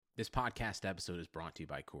This podcast episode is brought to you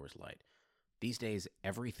by Coors Light. These days,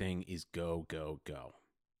 everything is go, go, go.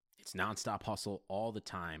 It's nonstop hustle all the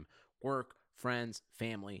time. Work, friends,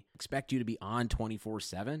 family expect you to be on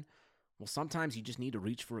 24/7. Well, sometimes you just need to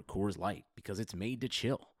reach for a Coors Light because it's made to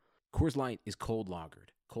chill. Coors Light is cold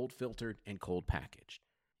lagered, cold filtered, and cold packaged.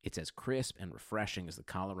 It's as crisp and refreshing as the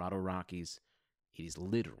Colorado Rockies. It is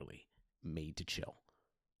literally made to chill.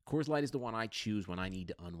 Coors Light is the one I choose when I need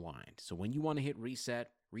to unwind. So when you want to hit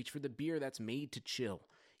reset, reach for the beer that's made to chill.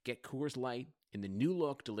 Get Coors Light in the new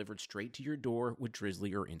look delivered straight to your door with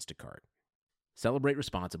Drizzly or Instacart. Celebrate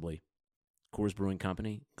responsibly. Coors Brewing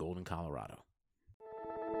Company, Golden, Colorado.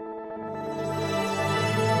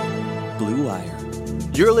 Blue Wire.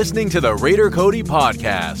 You're listening to the Raider Cody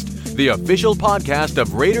Podcast, the official podcast of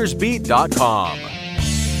RaidersBeat.com.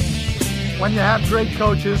 When you have great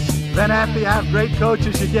coaches, then after you have great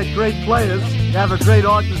coaches, you get great players, you have a great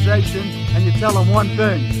organization, and you tell them one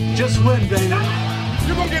thing: just win, baby.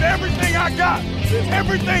 You're going to get everything I got.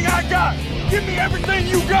 Everything I got. Give me everything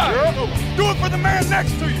you got. Do it for the man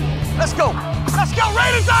next to you. Let's go. Let's go.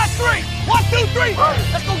 Raiders on three. 1, 2, 3.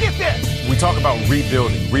 Let's go get this. We talk about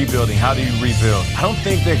rebuilding. How do you rebuild? I don't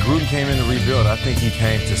think that Gruden came in to rebuild. I think he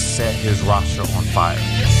came to set his roster on fire.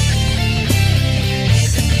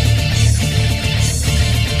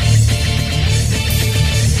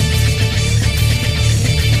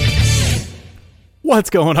 What's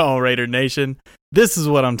going on, Raider Nation? This is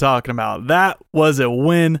what I'm talking about. That was a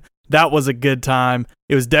win. That was a good time.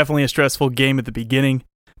 It was definitely a stressful game at the beginning,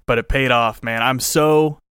 but it paid off, man. I'm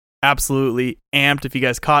so absolutely amped. If you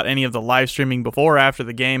guys caught any of the live streaming before or after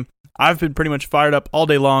the game, I've been pretty much fired up all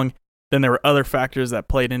day long. Then there were other factors that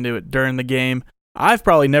played into it during the game. I've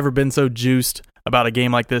probably never been so juiced about a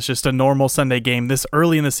game like this, just a normal Sunday game this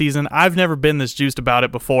early in the season. I've never been this juiced about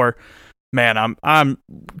it before. Man, I'm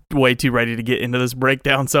way too ready to get into this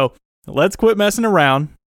breakdown. So let's quit messing around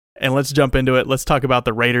and let's jump into it. Let's talk about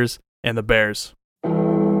the Raiders and the Bears.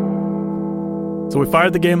 So we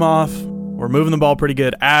fired the game off. We're moving the ball pretty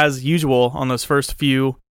good as usual on those first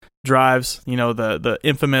few drives, you know, the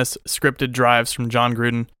infamous scripted drives from John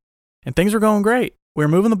Gruden. And things were going great. We were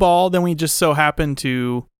moving the ball. Then we just so happened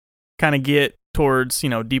to kind of get towards,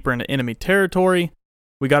 deeper into enemy territory.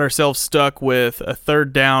 We got ourselves stuck with a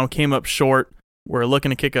third down, came up short. We're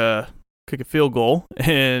looking to kick a field goal,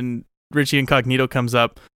 and Richie Incognito comes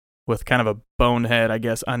up with kind of a bonehead, I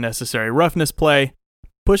guess, unnecessary roughness play.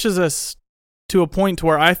 Pushes us to a point to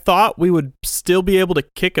where I thought we would still be able to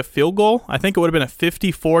kick a field goal. I think it would have been a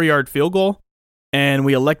 54-yard field goal, and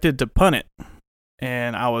we elected to punt it.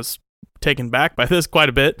 And I was taken back by this quite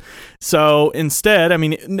a bit. So instead,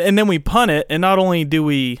 and then we punt it, and not only do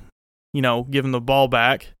we give him the ball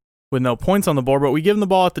back with no points on the board, but we give him the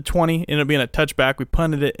ball at the 20, ended up being a touchback. We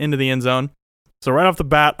punted it into the end zone. So right off the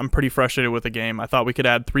bat, I'm pretty frustrated with the game. I thought we could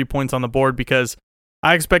add 3 points on the board because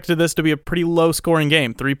I expected this to be a pretty low-scoring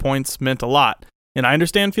game. 3 points meant a lot. And I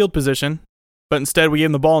understand field position, but instead we gave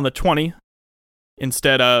him the ball in the 20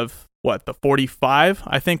 instead of, the 45,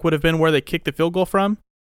 I think would have been where they kicked the field goal from,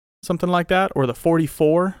 something like that, or the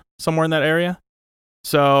 44, somewhere in that area.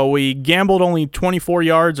 So we gambled only 24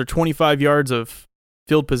 yards or 25 yards of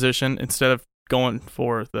field position instead of going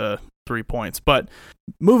for the 3 points. But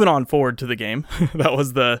moving on forward to the game, that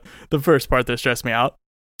was the first part that stressed me out.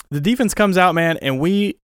 The defense comes out, man, and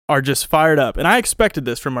we are just fired up. And I expected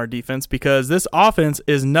this from our defense because this offense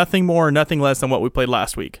is nothing more or nothing less than what we played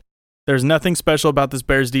last week. There's nothing special about this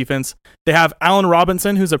Bears defense. They have Allen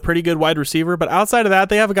Robinson, who's a pretty good wide receiver, but outside of that,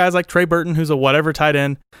 they have guys like Trey Burton, who's a whatever tight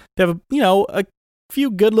end. They have, a few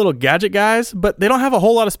good little gadget guys, but they don't have a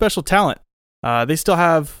whole lot of special talent. They still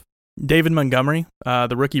have David Montgomery,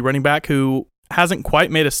 the rookie running back, who hasn't quite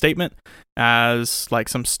made a statement as like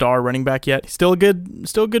some star running back yet. He's still a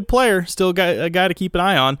good player, still a guy to keep an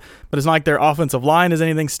eye on, but it's not like their offensive line is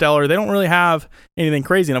anything stellar. They don't really have anything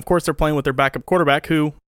crazy. And of course, they're playing with their backup quarterback,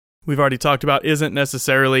 who we've already talked about isn't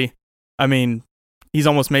necessarily, he's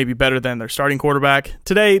almost maybe better than their starting quarterback.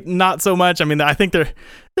 Today, not so much. I think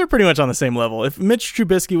they're pretty much on the same level. If Mitch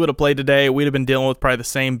Trubisky would have played today, we'd have been dealing with probably the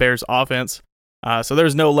same Bears offense. So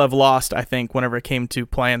there's no love lost, I think, whenever it came to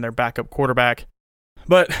playing their backup quarterback.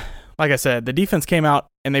 But like I said, the defense came out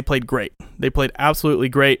and they played great. They played absolutely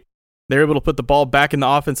great. They were able to put the ball back in the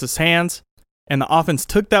offense's hands, and the offense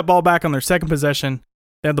took that ball back on their second possession.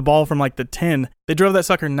 They had the ball from like the 10. They drove that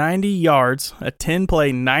sucker 90 yards, a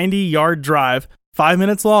 10-play, 90-yard drive, 5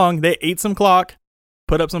 minutes long. They ate some clock,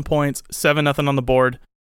 put up some points, 7-0 on the board.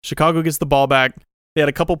 Chicago gets the ball back. They had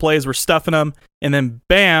a couple plays, we're stuffing them, and then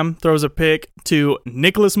bam, throws a pick to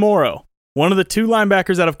Nicholas Morrow, one of the two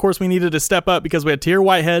linebackers that, of course, we needed to step up because we had Tahir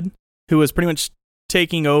Whitehead, who was pretty much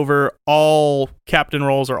taking over all captain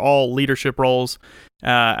roles or all leadership roles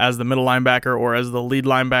as the middle linebacker or as the lead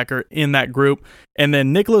linebacker in that group. And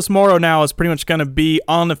then Nicholas Morrow now is pretty much going to be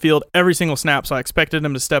on the field every single snap, so I expected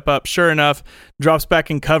him to step up. Sure enough, drops back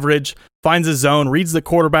in coverage, finds his zone, reads the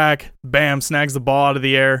quarterback, bam, snags the ball out of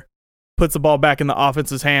the air, puts the ball back in the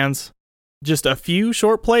offense's hands. Just a few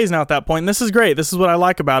short plays now at that point, and this is great. This is what I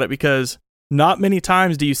like about it, because not many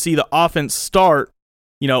times do you see the offense start,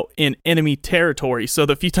 in enemy territory. So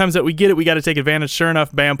the few times that we get it, we got to take advantage. Sure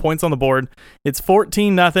enough, bam, points on the board. It's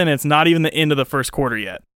 14-0. It's not even the end of the first quarter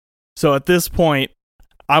yet. So at this point,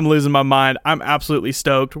 I'm losing my mind. I'm absolutely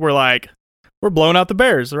stoked. We're blowing out the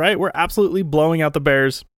Bears, right? We're absolutely blowing out the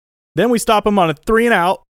Bears. Then we stop them on a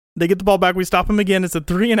 3-and-out. They get the ball back. We stop them again. It's a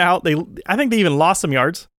 3-and-out. I think they even lost some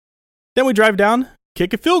yards. Then we drive down,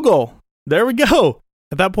 kick a field goal. There we go.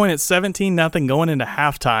 At that point, it's 17-0 going into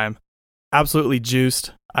halftime. Absolutely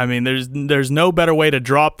juiced. I mean, there's no better way to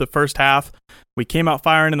drop the first half. We came out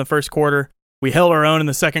firing in the first quarter. We held our own in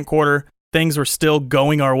the second quarter. Things were still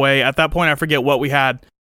going our way. At that point, I forget what we had.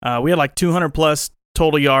 We had like 200-plus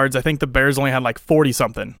total yards. I think the Bears only had like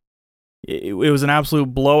 40-something. It was an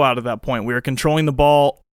absolute blowout at that point. We were controlling the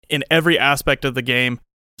ball in every aspect of the game.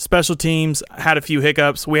 Special teams had a few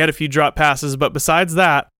hiccups. We had a few drop passes. But besides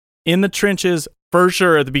that, in the trenches, for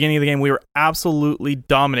sure, at the beginning of the game, we were absolutely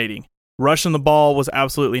dominating. Rushing the ball was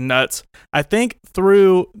absolutely nuts. I think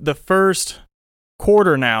through the first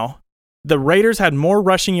quarter now, the Raiders had more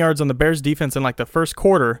rushing yards on the Bears defense in like the first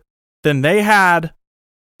quarter than the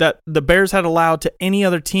Bears had allowed to any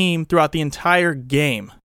other team throughout the entire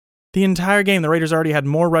game. The entire game, the Raiders already had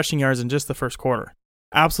more rushing yards in just the first quarter.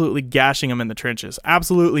 Absolutely gashing them in the trenches.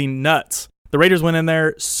 Absolutely nuts. The Raiders went in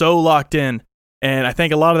there so locked in, and I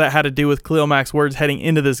think a lot of that had to do with Khalil Mack's words heading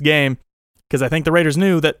into this game, because I think the Raiders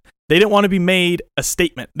knew that they didn't want to be made a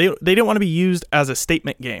statement. They didn't want to be used as a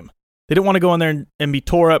statement game. They didn't want to go in there and be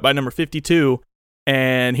tore up by number 52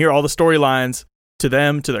 and hear all the storylines to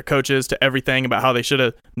them, to their coaches, to everything about how they should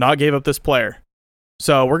have not gave up this player.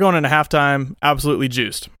 So we're going into halftime absolutely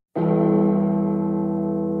juiced.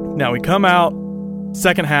 Now we come out,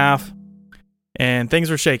 second half, and things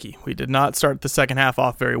were shaky. We did not start the second half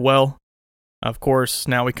off very well. Of course,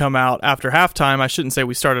 now we come out after halftime. I shouldn't say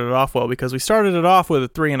we started it off well, because we started it off with a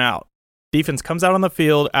 3-and-out. Defense comes out on the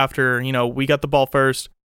field after, we got the ball first.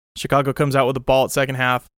 Chicago comes out with the ball at second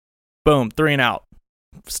half. Boom, 3-and-out.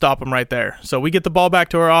 Stop them right there. So we get the ball back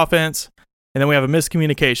to our offense, and then we have a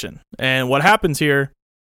miscommunication. And what happens here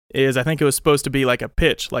is, I think it was supposed to be like a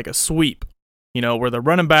pitch, like a sweep, where the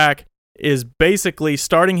running back is basically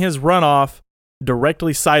starting his runoff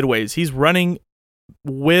directly sideways. He's running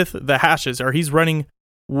with the hashes, or he's running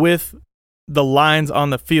with the lines on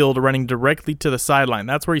the field, running directly to the sideline.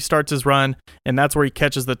 That's where he starts his run, and that's where he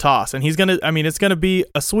catches the toss. And it's going to be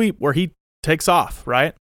a sweep where he takes off,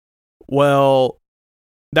 right? Well,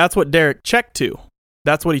 that's what Derek checked to.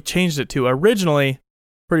 That's what he changed it to. Originally,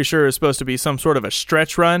 pretty sure it was supposed to be some sort of a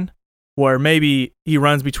stretch run, where maybe he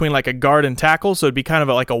runs between like a guard and tackle, so it'd be kind of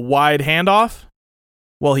like a wide handoff.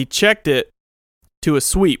 Well, he checked it to a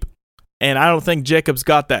sweep. And I don't think Jacobs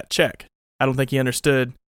got that check. I don't think he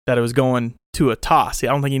understood that it was going to a toss. I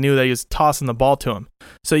don't think he knew that he was tossing the ball to him.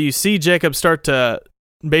 So you see Jacobs start to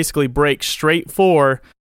basically break straight for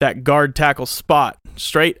that guard tackle spot.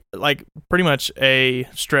 Straight, like pretty much a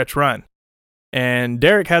stretch run. And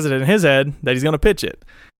Derek has it in his head that he's going to pitch it.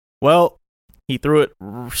 Well, he threw it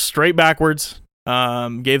straight backwards,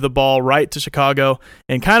 gave the ball right to Chicago.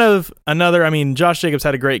 And kind of Josh Jacobs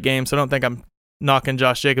had a great game, so I don't think I'm knocking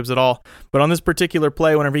Josh Jacobs at all. But on this particular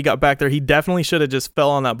play, whenever he got back there, he definitely should have just fell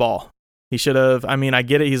on that ball. He should have, I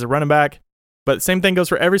get it, he's a running back, but the same thing goes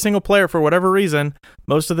for every single player. For whatever reason,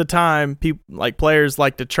 most of the time, players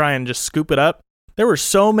like to try and just scoop it up. There were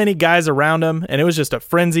so many guys around him, and it was just a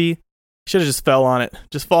frenzy. He should have just fell on it.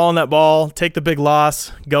 Just fall on that ball, take the big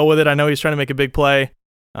loss, go with it. I know he's trying to make a big play.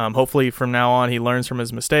 Hopefully from now on he learns from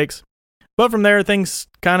his mistakes. But from there, things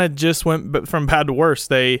kind of just went from bad to worse.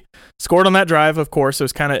 They scored on that drive, of course. It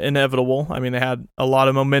was kind of inevitable. They had a lot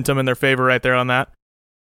of momentum in their favor right there on that.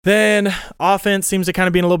 Then offense seems to kind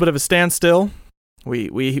of be in a little bit of a standstill.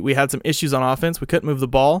 We had some issues on offense. We couldn't move the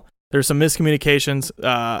ball. There's some miscommunications,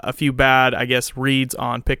 a few bad, reads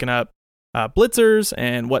on picking up blitzers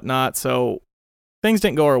and whatnot. So things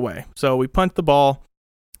didn't go our way. So we punt the ball.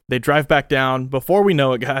 They drive back down. Before we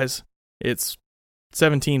know it, guys, it's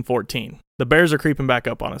 17-14. The Bears are creeping back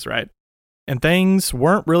up on us, right? And things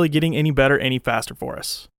weren't really getting any better, any faster for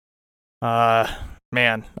us.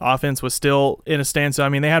 Offense was still in a standstill.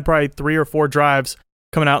 They had probably 3 or 4 drives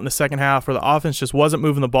coming out in the second half where the offense just wasn't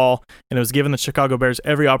moving the ball, and it was giving the Chicago Bears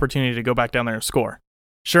every opportunity to go back down there and score.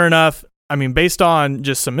 Sure enough, I mean, based on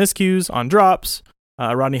just some miscues on drops,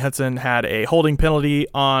 Rodney Hudson had a holding penalty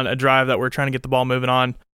on a drive that we're trying to get the ball moving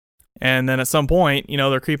on. And then at some point,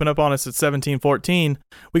 they're creeping up on us at 17-14.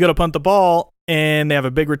 We go to punt the ball, and they have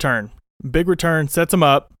a big return. Big return sets them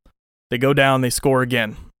up. They go down, they score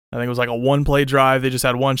again. I think it was like a one-play drive. They just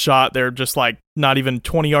had one shot. They're just like not even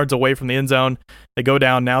 20 yards away from the end zone. They go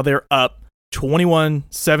down. Now they're up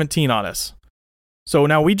 21-17 on us. So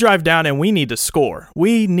now we drive down, and we need to score.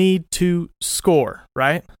 We need to score,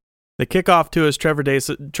 right? The kickoff to us, Trevor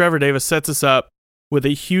Davis sets us up with a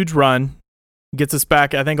huge run. Gets us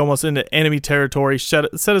back, I think, almost into enemy territory. Set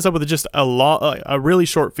us up with just a really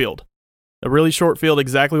short field. A really short field,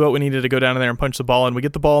 exactly what we needed to go down in there and punch the ball in. We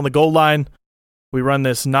get the ball on the goal line. We run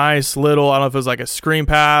this nice little, I don't know if it was like a screen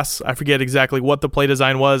pass. I forget exactly what the play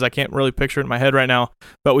design was. I can't really picture it in my head right now.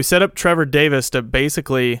 But we set up Trevor Davis to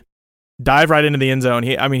basically dive right into the end zone.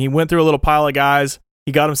 He went through a little pile of guys.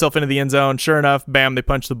 He got himself into the end zone. Sure enough, bam, they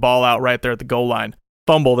punch the ball out right there at the goal line.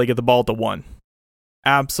 Fumble, they get the ball at the 1.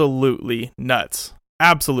 Absolutely nuts.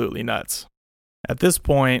 Absolutely nuts. At this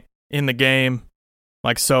point in the game,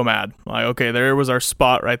 like so mad. Like, okay, there was our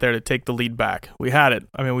spot right there to take the lead back. We had it.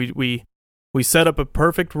 I mean, we set up a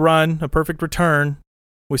perfect run, a perfect return.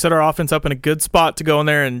 We set our offense up in a good spot to go in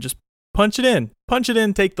there and just punch it in,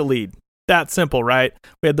 take the lead. That simple, right?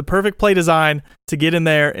 We had the perfect play design to get in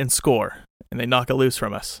there and score, and they knock it loose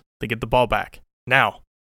from us. They get the ball back. Now,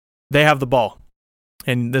 they have the ball,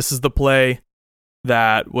 and this is the play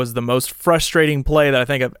that was the most frustrating play that I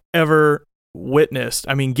think I've ever witnessed.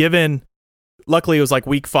 I mean, luckily it was like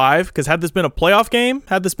week 5, because had this been a playoff game,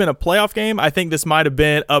 I think this might have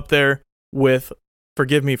been up there with,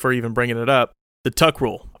 forgive me for even bringing it up, the tuck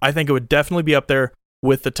rule. I think it would definitely be up there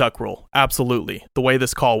with the tuck rule. Absolutely. The way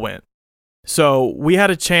this call went. So we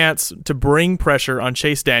had a chance to bring pressure on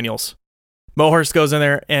Chase Daniels. Mo Hurst goes in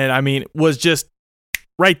there and, was just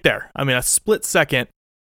right there. A split second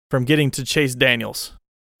from getting to Chase Daniels.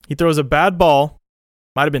 He throws a bad ball.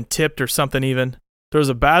 Might have been tipped or something even. Throws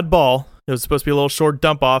a bad ball. It was supposed to be a little short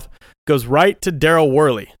dump off. Goes right to Daryl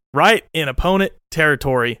Worley. Right in opponent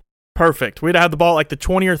territory. Perfect. We'd have had the ball at like the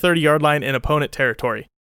 20 or 30 yard line in opponent territory.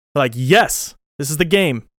 We're like, yes, this is the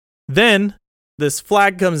game. Then this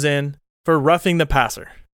flag comes in for roughing the passer.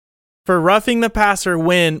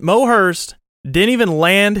 When Mo Hurst didn't even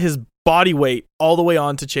land his body weight all the way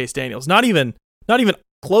onto Chase Daniels. Not even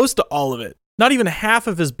close to all of it. Not even half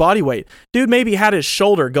of his body weight. Dude maybe had his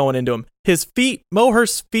shoulder going into him. His feet, Mo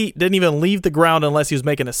Hurst's feet didn't even leave the ground unless he was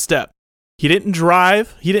making a step. He didn't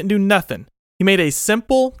drive. He didn't do nothing. He made a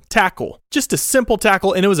simple tackle. Just a simple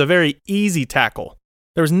tackle, and it was a very easy tackle.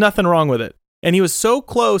 There was nothing wrong with it. And he was so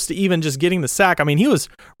close to even just getting the sack. He was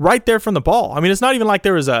right there from the ball. It's not even like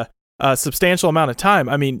there was a substantial amount of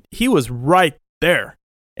time. He was right there.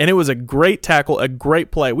 And it was a great tackle, a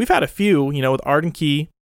great play. We've had a few, with Arden Key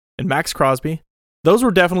and Max Crosby. Those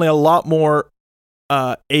were definitely a lot more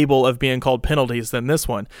able of being called penalties than this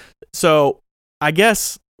one. So I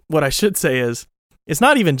guess what I should say is it's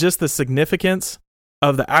not even just the significance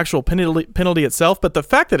of the actual penalty itself, but the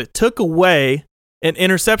fact that it took away an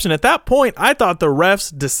interception. At that point, I thought the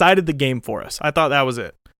refs decided the game for us. I thought that was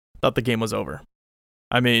it. I thought the game was over.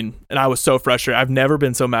 And I was so frustrated. I've never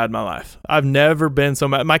been so mad in my life. I've never been so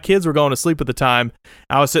mad. My kids were going to sleep at the time.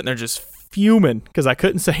 I was sitting there just fuming because I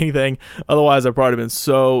couldn't say anything. Otherwise, I'd probably been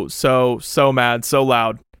so mad, so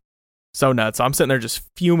loud, so nuts. I'm sitting there just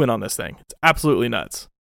fuming on this thing. It's absolutely nuts.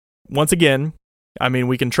 Once again,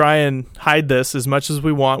 we can try and hide this as much as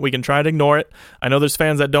we want. We can try and ignore it. I know there's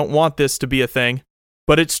fans that don't want this to be a thing,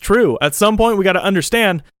 but it's true. At some point, we got to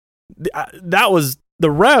understand that was the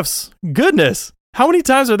refs. Goodness. How many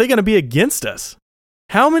times are they going to be against us?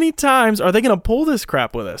 How many times are they going to pull this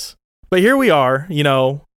crap with us? But here we are,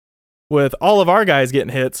 with all of our guys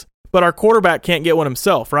getting hits, but our quarterback can't get one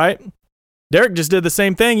himself, right? Derek just did the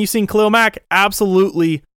same thing. You've seen Khalil Mack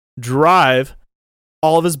absolutely drive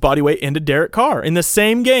all of his body weight into Derek Carr in the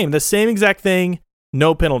same game, the same exact thing,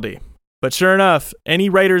 no penalty. But sure enough, any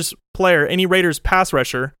Raiders player, any Raiders pass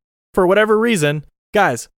rusher, for whatever reason,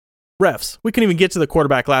 guys, refs, we couldn't even get to the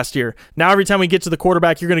quarterback last year. Now every time we get to the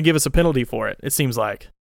quarterback, you're going to give us a penalty for it, it seems like.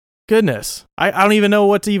 Goodness. I don't even know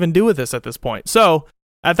what to even do with this at this point. So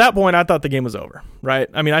at that point, I thought the game was over, right?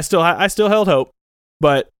 I still held hope,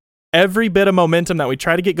 but every bit of momentum that we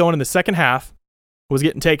tried to get going in the second half was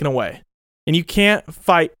getting taken away. And you can't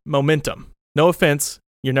fight momentum. No offense,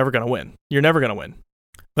 you're never going to win. You're never going to win.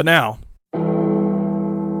 But now,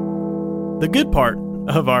 the good part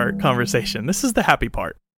of our conversation, this is the happy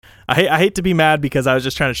part. I hate to be mad because I was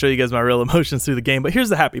just trying to show you guys my real emotions through the game, but here's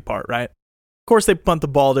the happy part, right? Of course, they punt the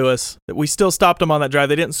ball to us. We still stopped them on that drive.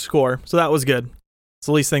 They didn't score, so that was good. It's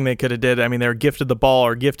the least thing they could have did. I mean, they were gifted the ball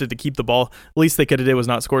or gifted to keep the ball. The least they could have did was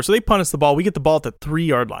not score. So they punt us the ball. We get the ball at the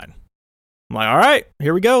 3-yard line. I'm like, all right,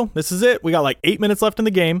 here we go. This is it. We got like 8 minutes left in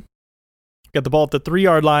the game. Got the ball at the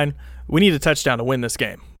 3-yard line. We need a touchdown to win this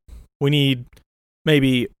game. We need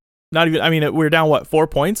maybe not even, I mean, we were down, 4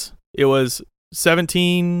 points? It was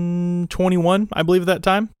 17-21, I believe, at that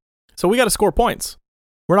time. So we got to score points.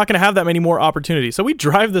 We're not going to have that many more opportunities. So we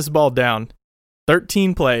drive this ball down,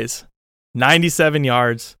 13 plays, 97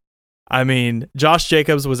 yards. I mean, Josh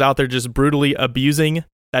Jacobs was out there just brutally abusing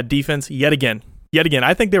that defense yet again.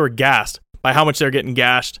 I think they were gassed by how much they're getting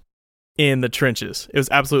gashed in the trenches. It was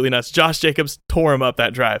absolutely nuts. Josh Jacobs tore him up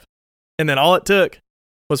that drive. And then all it took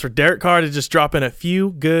was for Derek Carr to just drop in a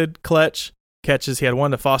few good clutch catches. He had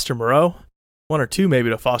one to Foster Moreau, one or two maybe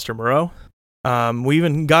to Foster Moreau. We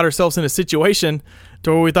even got ourselves in a situation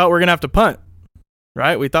to where we thought we were going to have to punt,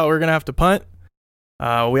 right? We thought we were going to have to punt.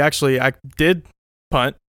 I did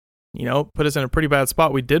punt, put us in a pretty bad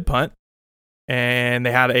spot. We did punt, and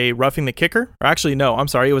they had a roughing the kicker. Or actually, no, I'm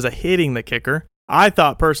sorry. It was a hitting the kicker. I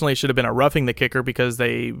thought personally it should have been a roughing the kicker because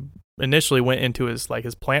they initially went into his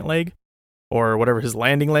plant leg or whatever, his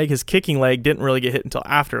landing leg. His kicking leg didn't really get hit until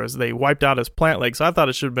after, as they wiped out his plant leg. So I thought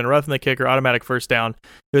it should have been roughing the kicker, automatic first down.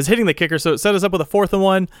 It was hitting the kicker, so it set us up with a 4th and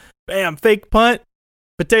 1. Bam, fake punt.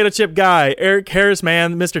 Potato chip guy, Eric Harris,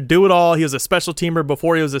 man, Mr. Do-It-All. He was a special teamer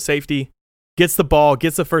before he was a safety. Gets the ball,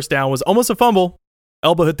 gets the first down. Was almost a fumble.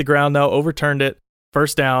 Elbow hit the ground, though, overturned it.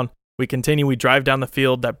 First down. We continue. We drive down the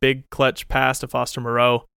field. That big clutch pass to Foster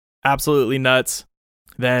Moreau. Absolutely nuts.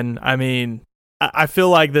 Then, I mean, I feel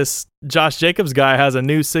like this Josh Jacobs guy has a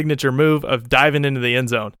new signature move of diving into the end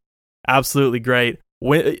zone. Absolutely great.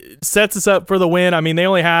 Sets us up for the win. I mean, they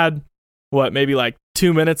only had, maybe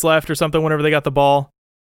 2 minutes left or something whenever they got the ball.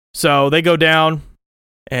 So they go down,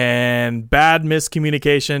 and bad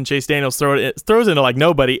miscommunication. Chase Daniels throws into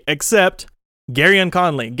nobody except Garyon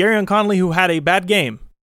Conley. Garyon Conley, who had a bad game.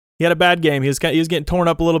 He had a bad game. He was getting torn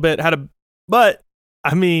up a little bit. But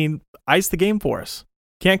I mean, iced the game for us.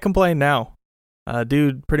 Can't complain now.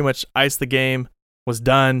 Dude pretty much iced the game. Was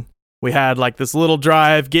done. We had this little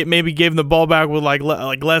drive. Maybe gave them the ball back with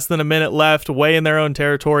less than a minute left, way in their own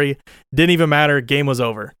territory. Didn't even matter. Game was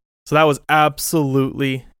over. So that was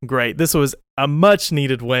absolutely great. This was a much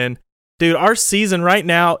needed win. Dude, our season right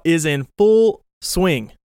now is in full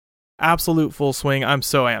swing. Absolute full swing. I'm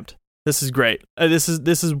so amped. This is great. This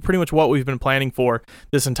is pretty much what we've been planning for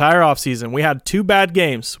this entire offseason. We had 2 bad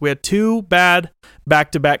games. We had 2 bad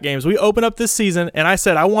back-to-back games. We opened up this season, and I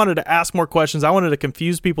said I wanted to ask more questions. I wanted to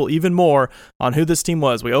confuse people even more on who this team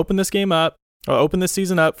was. We opened this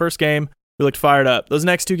season up, first game. We looked fired up. Those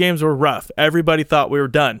next 2 games were rough. Everybody thought we were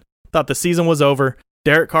done. Thought the season was over.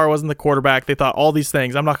 Derek Carr wasn't the quarterback. They thought all these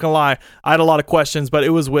things. I'm not going to lie. I had a lot of questions, but it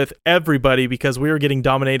was with everybody because we were getting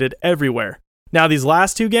dominated everywhere. Now, these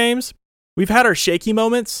last 2 games, we've had our shaky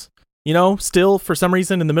moments. Still, for some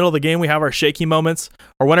reason, in the middle of the game, we have our shaky moments,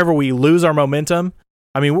 or whenever we lose our momentum.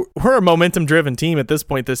 I mean, we're a momentum-driven team at this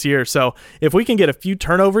point this year, so if we can get a few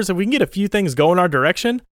turnovers, if we can get a few things going our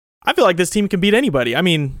direction, I feel like this team can beat anybody. I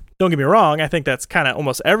mean, don't get me wrong, I think that's kind of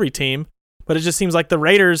almost every team, but it just seems like the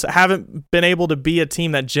Raiders haven't been able to be a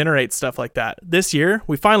team that generates stuff like that. This year,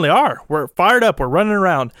 we finally are. We're fired up. We're running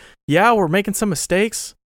around. Yeah, we're making some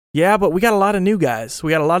mistakes. Yeah, but we got a lot of new guys.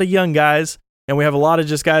 We got a lot of young guys, and we have a lot of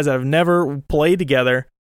just guys that have never played together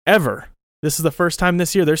ever. This is the first time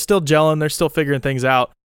this year. They're still gelling. They're still figuring things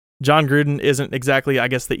out. John Gruden isn't exactly, I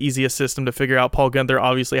guess, the easiest system to figure out. Paul Guenther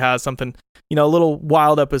obviously has something, a little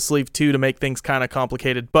wild up his sleeve too to make things kind of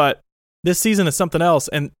complicated. But this season is something else,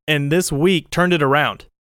 and this week turned it around.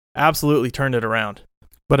 Absolutely turned it around.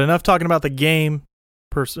 But enough talking about the game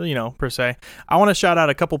per se. I want to shout out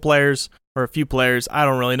a couple players or a few players. I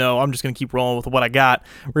don't really know. I'm just going to keep rolling with what I got.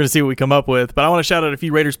 We're going to see what we come up with. But I want to shout out a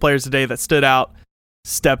few Raiders players today that stood out,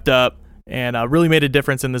 stepped up, and really made a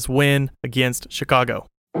difference in this win against Chicago.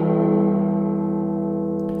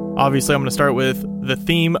 Obviously, I'm going to start with the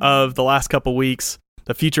theme of the last couple weeks,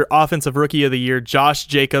 the future offensive rookie of the year, Josh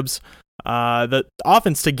Jacobs. The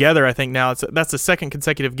offense together, I think now, that's the second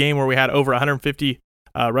consecutive game where we had over 150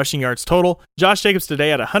 rushing yards total. Josh Jacobs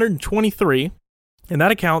today at 123, and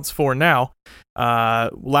that accounts for now.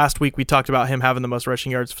 Last week, we talked about him having the most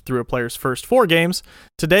rushing yards through a player's first 4 games.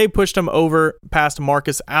 Today, pushed him over past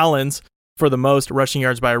Marcus Allen's for the most rushing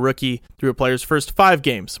yards by a rookie through a player's first 5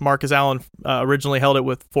 games. Marcus Allen originally held it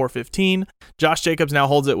with 415. Josh Jacobs now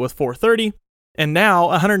holds it with 430. and now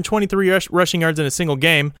 123 rushing yards in a single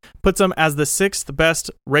game puts him as the 6th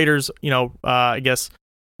best Raiders,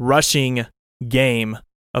 rushing game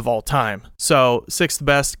of all time. So 6th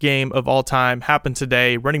best game of all time happened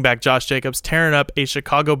today. Running back Josh Jacobs tearing up a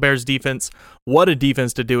Chicago Bears defense. What a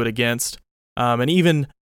defense to do it against. And even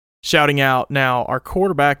shouting out now our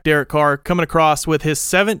quarterback Derek Carr coming across with his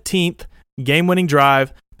 17th game-winning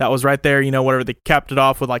drive. That was right there, whatever, they capped it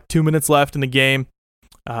off with like 2 minutes left in the game.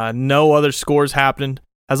 No other scores happened.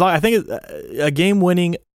 I think a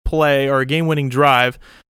game-winning play or a game-winning drive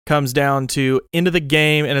comes down to end of the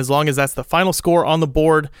game, and as long as that's the final score on the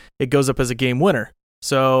board, it goes up as a game winner.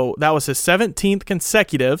 So that was his 17th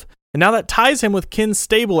consecutive, and now that ties him with Ken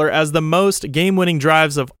Stabler as the most game-winning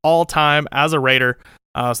drives of all time as a Raider.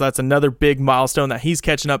 So that's another big milestone that he's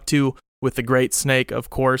catching up to with the Great Snake, of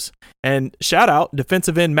course. And shout out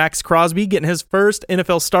defensive end Max Crosby getting his first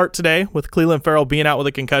NFL start today with Clelin Ferrell being out with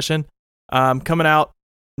a concussion. Coming out,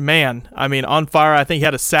 on fire. I think he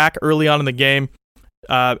had a sack early on in the game.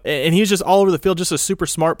 And he's just all over the field, just a super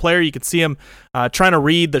smart player. You could see him trying to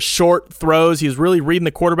read the short throws. He was really reading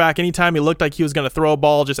the quarterback. Anytime he looked like he was going to throw a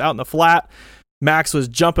ball just out in the flat, Max was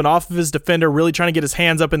jumping off of his defender, really trying to get his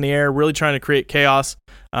hands up in the air, really trying to create chaos.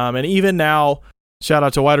 And even now, shout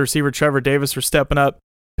out to wide receiver Trevor Davis for stepping up,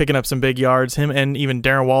 picking up some big yards. Him and even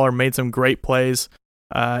Darren Waller made some great plays.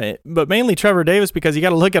 But mainly Trevor Davis, because you got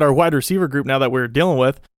to look at our wide receiver group now that we're dealing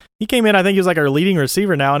with. He came in, I think he was like our leading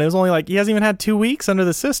receiver now, and it was only like he hasn't even had 2 weeks under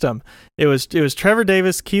the system. It was Trevor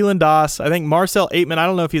Davis, Keelan Doss, I think Marcel Aitman. I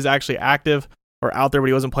don't know if he's actually active or out there, but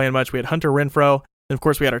he wasn't playing much. We had Hunter Renfrow. And of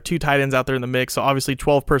course, we had our 2 tight ends out there in the mix. So obviously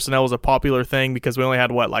 12 personnel was a popular thing because we only had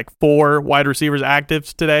 4 wide receivers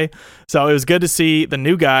active today. So it was good to see the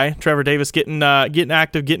new guy, Trevor Davis, getting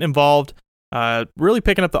active, getting involved. Really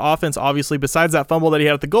picking up the offense, obviously, besides that fumble that he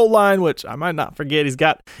had at the goal line, which I might not forget. He's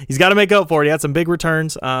got to make up for it. He had some big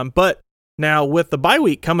returns. But now with the bye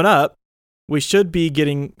week coming up, we should be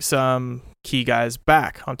getting some key guys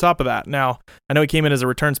back on top of that. Now, I know he came in as a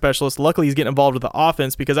return specialist. Luckily, he's getting involved with the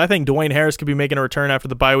offense because I think Dwayne Harris could be making a return after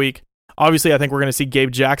the bye week. Obviously, I think we're going to see Gabe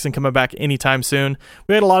Jackson coming back anytime soon.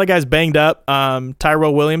 We had a lot of guys banged up.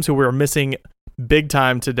 Tyrell Williams, who we were missing big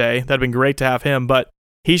time today. That'd been great to have him, but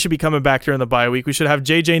he should be coming back during the bye week. We should have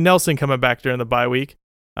J.J. Nelson coming back during the bye week.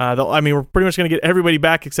 We're pretty much going to get everybody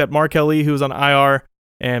back except Markel Lee, who's on IR,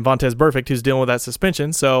 and Vontez Burfict, who's dealing with that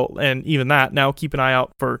suspension. So, and even that, now keep an eye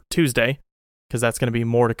out for Tuesday, because that's going to be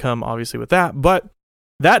more to come, obviously, with that. But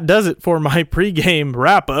that does it for my pregame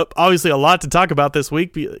wrap-up. Obviously, a lot to talk about this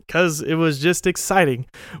week because it was just exciting.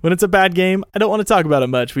 When it's a bad game, I don't want to talk about it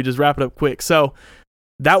much. We just wrap it up quick. So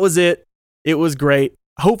that was it. It was great.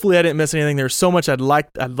 Hopefully I didn't miss anything. There's so much I'd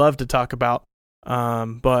love to talk about.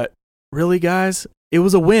 But really, guys, it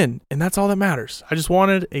was a win, and that's all that matters. I just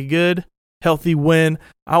wanted a good, healthy win.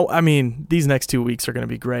 These next 2 weeks are going to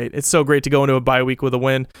be great. It's so great to go into a bye week with a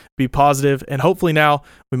win, be positive, and hopefully now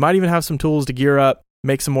we might even have some tools to gear up,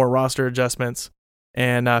 make some more roster adjustments,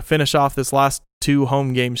 and finish off this last 2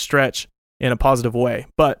 home game stretch in a positive way.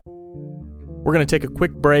 But we're going to take a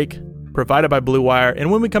quick break, provided by Blue Wire,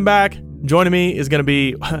 and when we come back, joining me is going to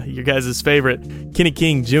be your guys' favorite, Kenny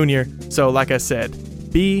King Jr. So like I said,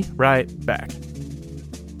 be right back.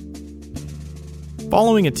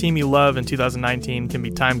 Following a team you love in 2019 can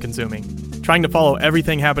be time-consuming. Trying to follow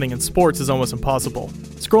everything happening in sports is almost impossible.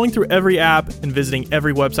 Scrolling through every app and visiting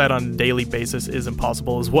every website on a daily basis is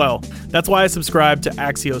impossible as well. That's why I subscribe to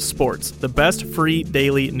Axios Sports, the best free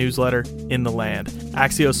daily newsletter in the land.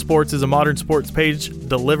 Axios Sports is a modern sports page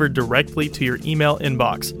delivered directly to your email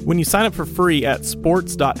inbox. When you sign up for free at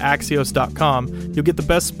sports.axios.com, you'll get the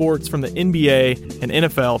best sports from the NBA and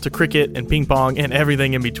NFL to cricket and ping pong and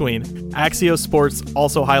everything in between. Axios Sports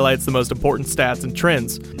also highlights the most important stats and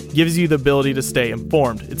trends, gives you the ability to stay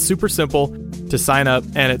informed. It's super simple to sign up,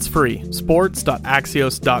 and it's free.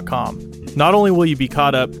 sports.axios.com. Not only will you be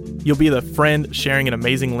caught up, you'll be the friend sharing an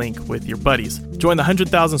amazing link with your buddies. Join the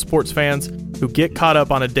 100,000 sports fans who get caught up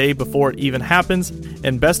on a day before it even happens.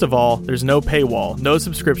 And best of all, there's no paywall, no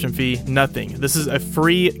subscription fee, nothing. This is a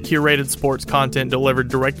free curated sports content delivered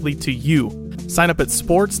directly to you. Sign up at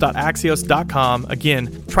sports.axios.com.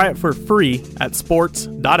 Again, try it for free at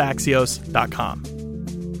sports.axios.com.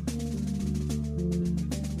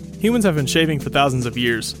 Humans have been shaving for thousands of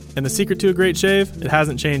years, and the secret to a great shave? It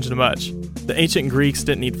hasn't changed much. The ancient Greeks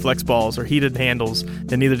didn't need flex balls or heated handles,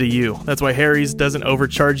 and neither do you. That's why Harry's doesn't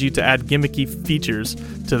overcharge you to add gimmicky features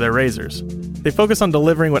to their razors. They focus on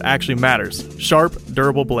delivering what actually matters: sharp,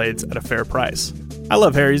 durable blades at a fair price. I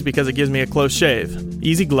love Harry's because it gives me a close shave.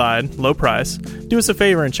 Easy glide, low price. Do us a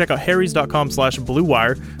favor and check out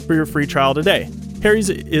harrys.com/bluewire for your free trial today.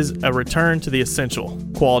 Harry's is a return to the essential: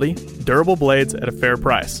 quality, durable blades at a fair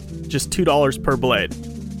price, just $2 per blade.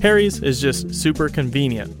 Harry's is just super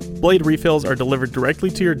convenient. Blade refills are delivered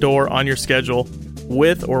directly to your door on your schedule,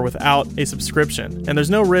 with or without a subscription, and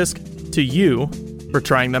there's no risk to you for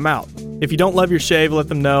trying them out. If you don't love your shave, let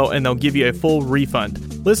them know and they'll give you a full refund.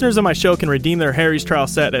 Listeners of my show can redeem their Harry's trial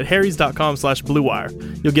set at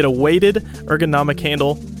harrys.com/bluewire. You'll get a weighted ergonomic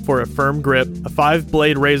handle for a firm grip, a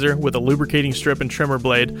 5-blade razor with a lubricating strip and trimmer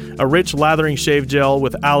blade, a rich lathering shave gel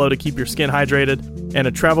with aloe to keep your skin hydrated, and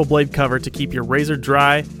a travel blade cover to keep your razor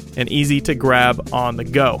dry and easy to grab on the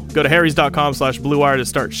go. Go to harrys.com/bluewire to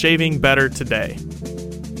start shaving better today.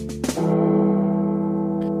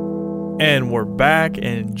 And we're back,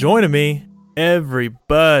 and joining me,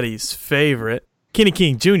 everybody's favorite, Kenny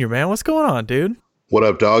King Jr., man. What's going on, dude? What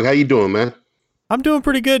up, dog? How you doing, man? I'm doing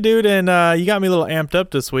pretty good, dude, and you got me a little amped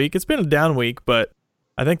up this week. It's been a down week, but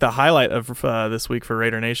I think the highlight of this week for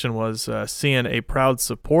Raider Nation was seeing a proud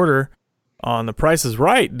supporter on The Price is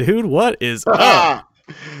Right. Dude, what is up?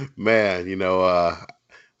 Man,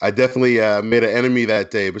 I definitely made an enemy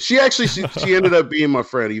that day, but she ended up being my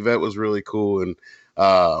friend. Yvette was really cool, and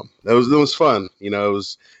it was fun. It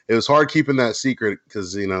was hard keeping that secret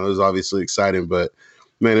because it was obviously exciting, but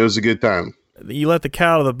man, it was a good time. You let the cat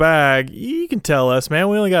out of the bag. You can tell us, man.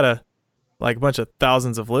 We only got a bunch of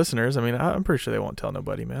thousands of listeners. I mean, I'm pretty sure they won't tell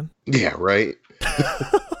nobody, man. Yeah, right.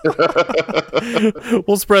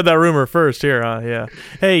 We'll spread that rumor first here, huh? Yeah.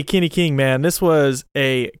 Hey, Kenny King, man, this was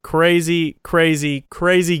a crazy, crazy,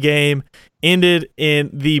 crazy game. Ended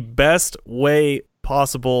in the best way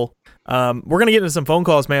possible. We're gonna get into some phone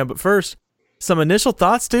calls, man, but first, some initial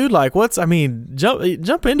thoughts, dude.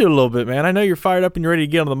 Jump into it a little bit, man. I know you're fired up and you're ready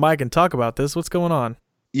to get on the mic and talk about this. What's going on?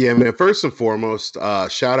 Yeah, man. First and foremost,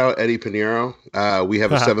 shout out Eddie Pinheiro. We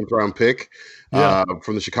have a 7th-round pick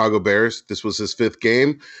from the Chicago Bears. This was his 5th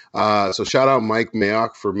game. So shout out Mike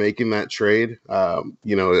Mayock for making that trade.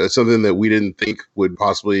 It's something that we didn't think would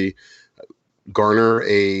possibly garner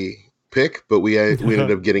a pick, but we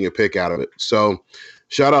ended up getting a pick out of it. So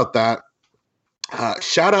shout out that.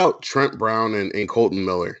 Shout out Trent Brown and Colton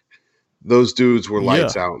Miller. Those dudes were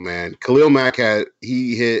lights out, man. Khalil Mack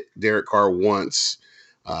he hit Derek Carr once.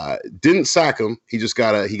 Didn't sack him. He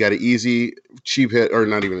got an easy cheap hit, or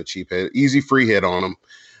not even a cheap hit, easy free hit on him.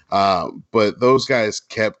 But those guys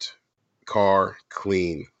kept Carr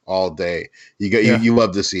clean all day. You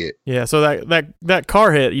love to see it. Yeah. So that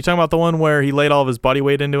Carr hit, you talking about the one where he laid all of his body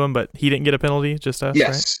weight into him, but he didn't get a penalty? Just us, yes,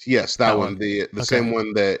 right? Yes, that one. The same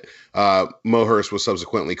one that Mo Hurst was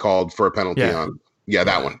subsequently called for a penalty on. Yeah,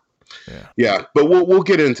 that one. Yeah. But we'll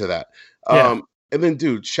get into that. And then,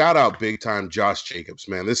 dude, shout out big time Josh Jacobs,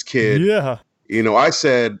 man. This kid. Yeah. I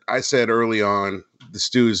said early on, this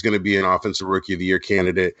dude is going to be an offensive rookie of the year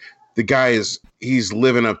candidate. The guy he's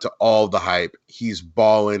living up to all the hype. He's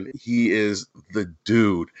balling. He is the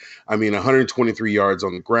dude. I mean, 123 yards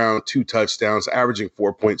on the ground, 2 touchdowns, averaging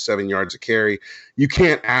 4.7 yards a carry. You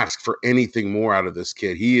can't ask for anything more out of this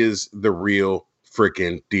kid. He is the real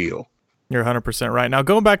freaking deal. You're 100% right. Now,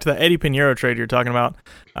 going back to the Eddie Pinheiro trade you're talking about,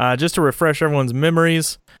 just to refresh everyone's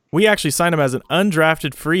memories, we actually signed him as an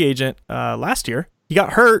undrafted free agent last year. He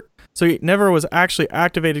got hurt, so he never was actually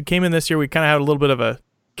activated. Came in this year, we kind of had a little bit of a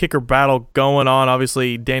kicker battle going on.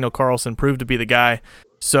 Obviously, Daniel Carlson proved to be the guy.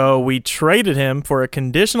 So we traded him for a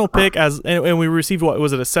conditional pick, and we received, what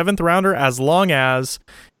was it, a 7th rounder, as long as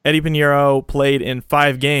Eddie Pinheiro played in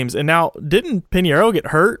 5 games. And now, didn't Pinheiro get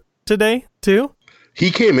hurt today, too? He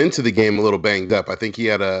came into the game a little banged up. I think he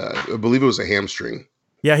had I believe it was a hamstring.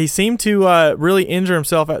 Yeah, he seemed to really injure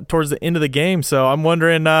himself towards the end of the game. So I'm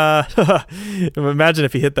wondering, imagine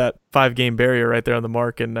if he hit that 5-game barrier right there on the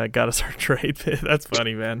mark and got us our trade. That's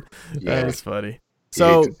funny, man. Yeah. That's funny.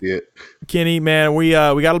 So, Kenny, man, we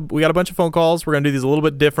got a bunch of phone calls. We're gonna do these a little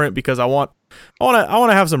bit different because I want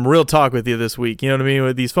to have some real talk with you this week. You know what I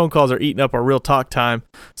mean? These phone calls are eating up our real talk time.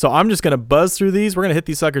 So I'm just gonna buzz through these. We're gonna hit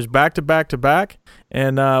these suckers back to back to back,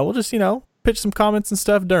 and we'll just pitch some comments and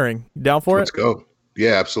stuff during. You down for it? Let's go.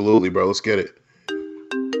 Yeah, absolutely, bro. Let's get it.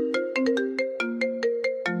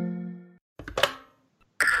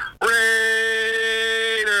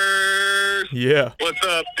 Raiders. Yeah. What's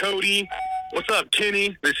up, Cody? What's up,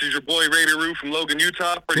 Kenny? This is your boy Raider Roo from Logan,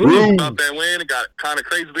 Utah. Pretty cool about that win. It got kind of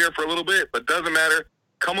crazy there for a little bit, but doesn't matter.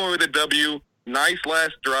 Come over with a W. Nice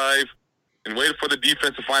last drive, and waited for the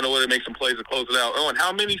defense to find a way to make some plays to close it out. Oh, and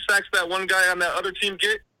how many sacks that one guy on that other team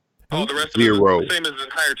get? Oh, the rest of it is the same as the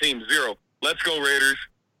entire team, 0. Let's go, Raiders.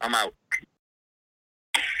 I'm out.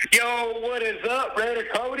 Yo, what is up, Raider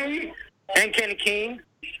Cody and Kenny King?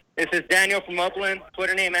 This is Daniel from Upland.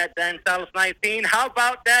 Twitter name at DanSalas19. How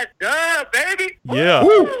about that dub, baby? Yeah.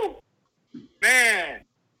 Woo! Man.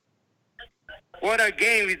 What a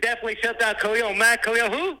game. He definitely shut down Khalil Mack. Khalil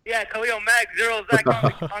who? Yeah, Khalil Mack, 0 Zach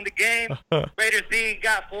on the game. Raiders D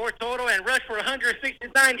got 4 total and rushed for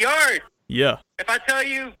 169 yards. Yeah. If I tell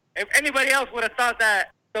you, if anybody else would have thought that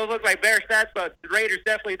those look like Bear stats, but the Raiders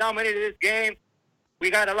definitely dominated this game. We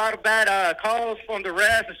got a lot of bad calls from the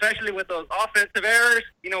refs, especially with those offensive errors.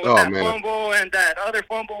 You know, with fumble and that other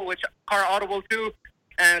fumble, which are audible too.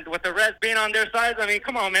 And with the refs being on their sides, I mean,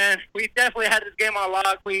 come on, man. We definitely had this game on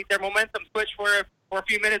lock. Their momentum switched for a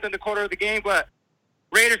few minutes in the quarter of the game, but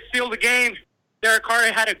Raiders sealed the game. Derek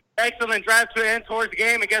Carr had an excellent drive to end towards the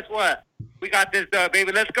game, and guess what? We got this dub,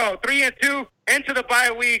 baby. Let's go. 3-2 into the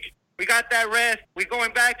bye week. We got that rest. We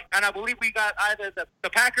going back, and I believe we got either the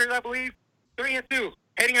Packers, 3-2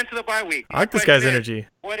 heading into the bye week. I like this guy's energy.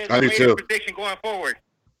 What is the Raiders' prediction going forward?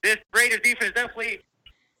 This Raiders defense definitely,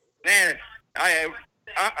 man,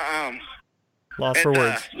 lost for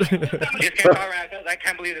words. Just can't talk right. I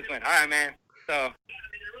can't believe this win. All right, man. So,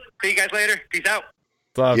 see you guys later. Peace out.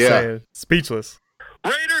 That's all I'm saying. Speechless.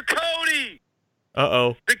 Raider Cody.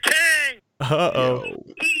 Uh-oh. The king. Uh-oh.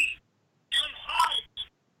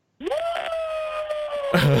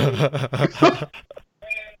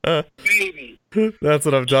 That's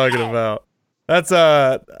what I'm talking about. That's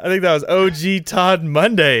I think that was OG Todd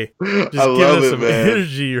Monday. Just giving us some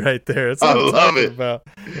energy right there. That's what I'm talking about.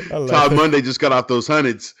 Todd Monday just got off those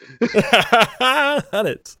hundreds.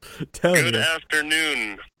 Hundreds. Good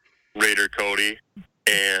afternoon, Raider Cody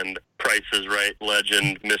and Price is Right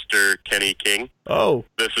legend, Mr. Kenny King. Oh.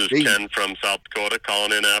 This is Ken from South Dakota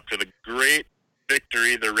calling in after the great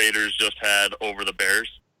victory the Raiders just had over the Bears.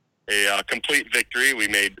 A complete victory. We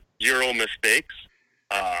made 0 mistakes.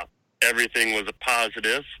 Everything was a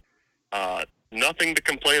positive. Nothing to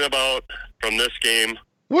complain about from this game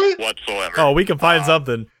whatsoever. Oh, we can find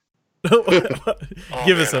something.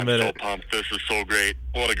 Give us a minute. I'm so pumped. This is so great.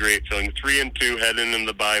 What a great feeling. 3-2 heading into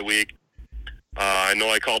the bye week. I know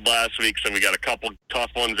I called last week, so we got a couple tough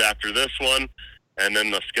ones after this one, and then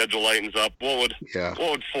the schedule lightens up. What would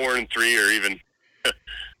 4-3 or even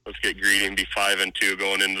let's get greedy and be 5-2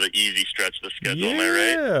 going into the easy stretch of the schedule? Am I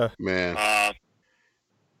right? Man.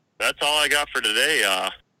 That's all I got for today.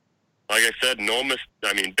 Like I said,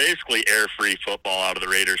 basically air-free football out of the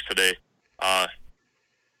Raiders today.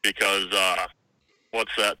 Because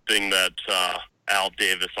what's that thing that Al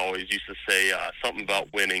Davis always used to say? Something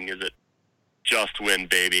about winning. Is it just win,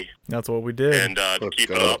 baby? That's what we did. And to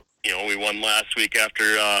keep it up, we won last week after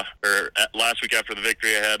the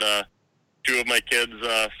victory. I had 2 of my kids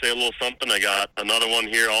say a little something. I got another one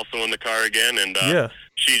here also in the car again, and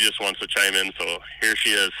she just wants to chime in, so here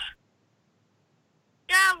she is.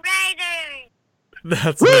 Go Raiders!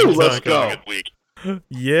 That's what let's go. Good week.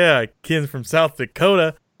 Yeah, kids from South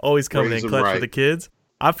Dakota always coming in clutch for the kids.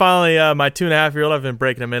 I finally, my 2.5-year-old, I've been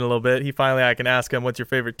breaking him in a little bit. I can ask him, "What's your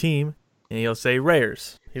favorite team?" And he'll say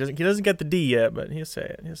Raiders. He doesn't get the D yet, but he'll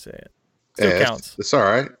say it. Still counts. It's all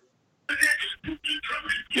right.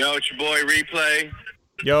 Yo, it's your boy Replay.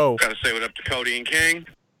 Yo. Gotta say what up to Cody and King.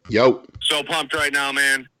 Yo. So pumped right now,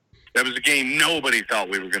 man. That was a game nobody thought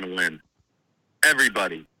we were gonna win.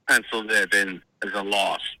 Everybody penciled it in as a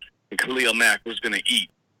loss. And Khalil Mack was gonna eat.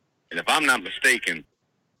 And if I'm not mistaken,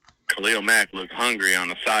 Khalil Mack looked hungry on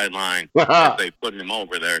the sideline as they put him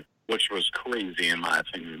over there, which was crazy in my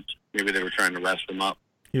opinion. Maybe they were trying to rest him up.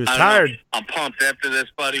 He was tired. I'm pumped after this,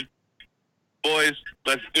 buddy. Boys,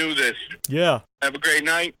 let's do this. Yeah. Have a great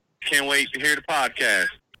night. Can't wait to hear the podcast.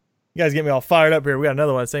 You guys get me all fired up here. We got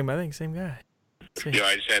another one. Same guy. Yo,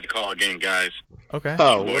 I just had to call again, guys. Okay.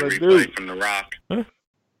 Oh, boy, what a Replay dude. from The Rock. Huh?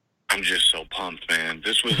 I'm just so pumped, man.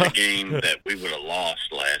 This was a game that we would have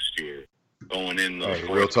lost last year. Going in the real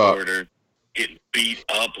fourth talk. quarter, getting beat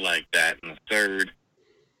up like that in the third.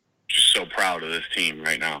 Just so proud of this team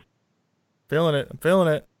right now. I'm feeling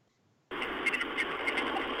it.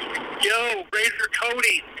 Yo, Raider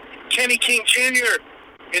Cody, Kenny King Jr.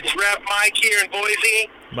 It's Rep Mike here in Boise.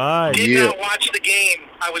 Bye. Did not watch the game.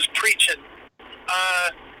 I was preaching.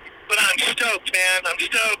 But I'm stoked, man. I'm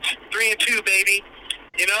stoked. 3-2, baby.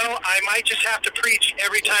 You know, I might just have to preach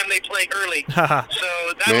every time they play early. So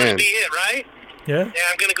that must be it, right? Yeah. Yeah,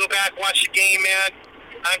 I'm going to go back, watch the game, man.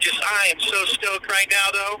 I am so stoked right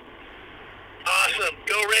now, though. Awesome.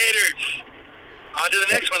 Go Raiders. On to the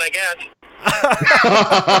next one, I guess.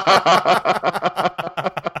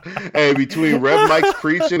 Hey, between Rev Mike's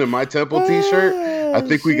preaching and my Temple t-shirt, I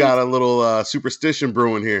think we got a little superstition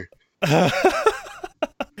brewing here.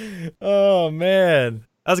 Oh man,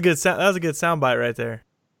 that was a good soundbite right there.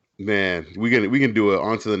 Man, we can do it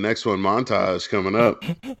on to the next one montage coming up.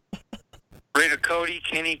 Raider Cody,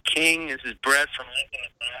 Kenny King. This is Brett from Lincoln,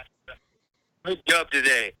 Nebraska. Good job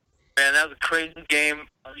today. Man, that was a crazy game.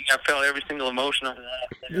 I think I felt every single emotion of that.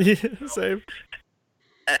 Yeah, same.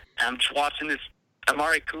 I'm just watching this.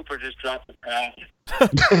 Amari Cooper just dropped the pass. I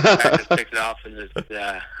just picked it off in this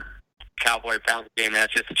Cowboy Pound game.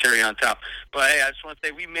 That's just a cherry on top. But, hey, I just want to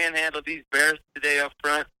say we manhandled these Bears today up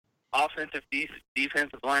front. Offensive,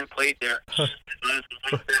 defensive line played there.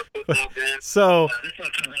 So,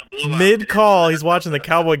 mid-call, he's watching the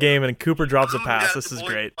Cowboy game, and Cooper drops a pass. This is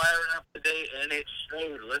great. Firing up today, and it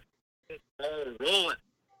showed. Let's get rolling.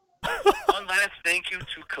 One last thank you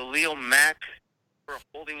to Khalil Mack for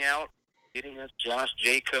holding out, getting us Josh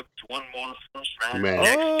Jacobs, one more first round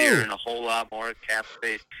next year, and a whole lot more cap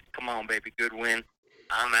space. Come on, baby, good win.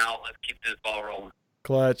 I'm out. Let's keep this ball rolling.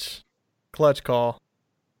 Clutch call.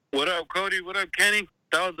 What up, Cody? What up, Kenny?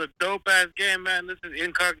 That was a dope-ass game, man. This is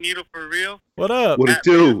Incognito for real. What up? What it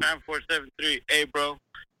do? 9473. Hey, bro.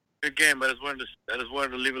 Good game, but I just wanted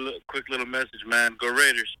to leave a quick little message, man. Go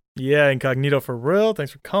Raiders. Yeah, Incognito for real.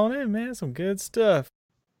 Thanks for calling in, man. Some good stuff.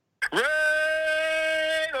 Raiders!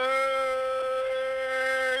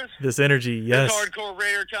 This energy, yes. This hardcore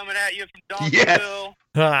Raider coming at you from Donkersville.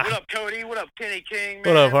 Yes. What up, Cody? What up, Kenny King? What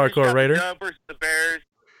Man? up, hardcore Raider? The versus the Bears.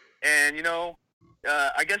 And,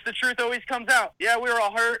 I guess the truth always comes out. Yeah, we were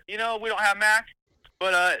all hurt. We don't have Mac.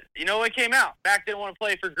 But, it came out. Mac didn't want to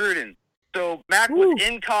play for Gruden. So Mac was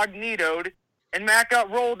incognitoed, and Mac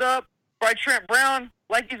got rolled up by Trent Brown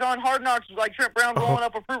like he's on Hard Knocks, like Trent Brown rolling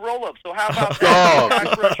up a fruit roll-up. So how about that?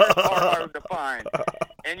 Hard to find.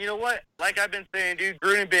 And you know what? Like I've been saying, dude,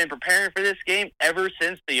 Gruden been preparing for this game ever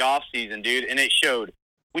since the offseason, dude, and it showed.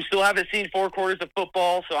 We still haven't seen 4 quarters of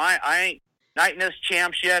football, so I ain't knighting us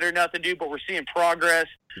champs yet or nothing, dude, but we're seeing progress.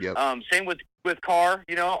 Yep. Same with Carr.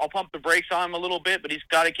 I'll pump the brakes on him a little bit, but he's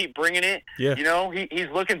got to keep bringing it. Yeah. He's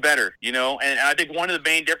looking better, and I think one of the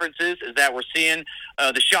main differences is that we're seeing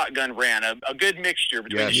the shotgun ran, a good mixture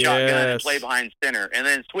between the shotgun and play behind center, and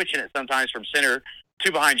then switching it sometimes from center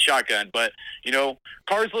to behind shotgun. But,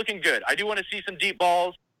 Carr's looking good. I do want to see some deep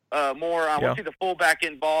balls more. I want to see the fullback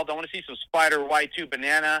involved. I want to see some spider Y2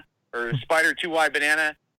 banana or spider 2Y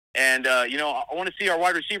banana. And, I want to see our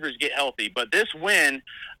wide receivers get healthy. But this win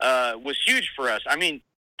was huge for us. I mean,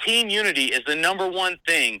 team unity is the number one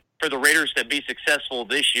thing for the Raiders to be successful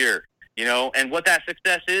this year, And what that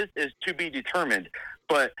success is to be determined.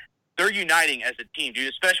 But they're uniting as a team, dude.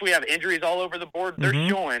 Especially we have injuries all over the board. They're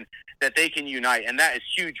showing that they can unite, and that is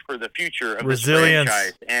huge for the future of this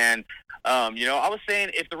franchise. And, I was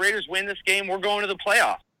saying if the Raiders win this game, we're going to the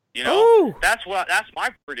playoffs. That's my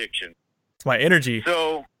prediction. It's my energy.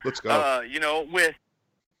 So let's go.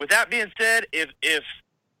 With that being said, if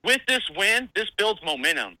with this win, this builds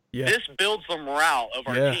momentum. Yeah. This builds the morale of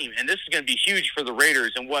our team, and this is going to be huge for the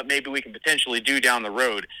Raiders and what maybe we can potentially do down the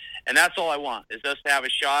road. And that's all I want is us to have a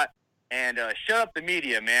shot and shut up the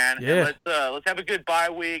media, man. Yeah. And let's have a good bye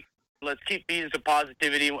week. Let's keep feeding some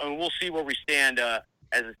positivity, and we'll see where we stand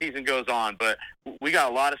as the season goes on. But we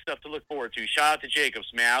got a lot of stuff to look forward to. Shout out to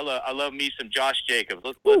Jacobs, man. I love me some Josh Jacobs.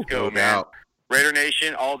 Let's go, man. Raider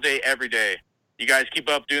Nation, all day, every day. You guys keep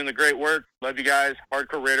up doing the great work. Love you guys.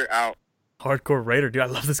 Hardcore Raider out. Hardcore Raider, dude. I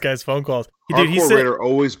love this guy's phone calls. Hardcore Raider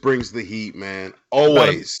always brings the heat, man.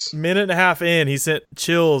 Always. About a minute and a half in, he sent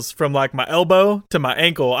chills from like my elbow to my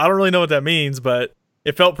ankle. I don't really know what that means, but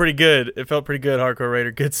it felt pretty good. Hardcore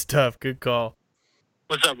Raider. Good stuff. Good call.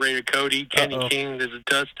 What's up, Raider Cody? Kenny King. This is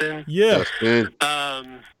Dustin. Yeah.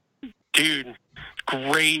 Dude,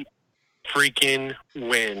 great freaking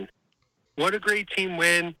win. What a great team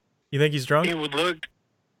win. You think he's drunk? It would look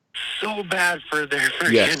so bad for their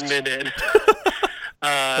freaking minute.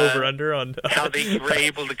 Over under on how they were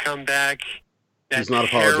able to come back. That he's not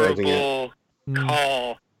apologizing terrible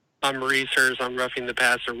call on Maurice Hurst on roughing the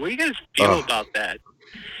passer. What do you guys feel about that?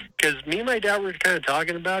 Because me and my dad were kind of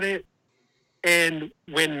talking about it. And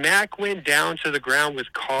when Mac went down to the ground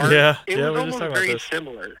with Carr, it was almost very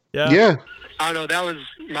similar. Yeah. I don't know. That was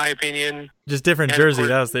my opinion. Just different jersey.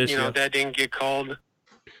 That was the issue. That didn't get called.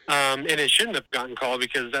 And it shouldn't have gotten called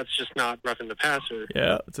because that's just not roughing the passer.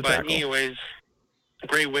 Yeah, it's a tackle. But anyways,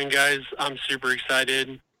 great win, guys. I'm super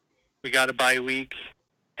excited. We got a bye week,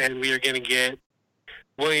 and we are going to get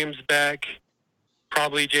Williams back,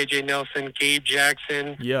 probably J.J. Nelson, Gabe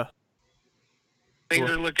Jackson. Yeah. Things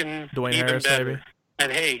are looking Dwayne even Harris, better. maybe.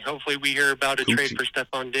 And, hey, hopefully we hear about a trade for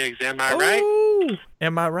Stephon Diggs. Am I right?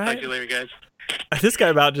 Am I right? Talk to you later, guys. This guy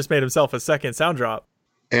about just made himself a second sound drop.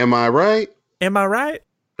 Am I right? Am I right?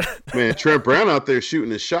 Man, Trent Brown out there shooting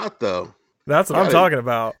his shot, though. That's what I'm talking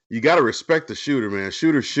about. You got to respect the shooter, man.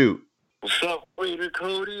 Shoot or shoot. What's up, Raider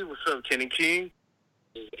Cody? What's up, Kenny King?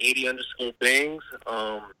 Eddie_Bangs.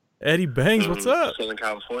 Eddie Bangs, what's up? Southern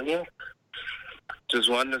California. Just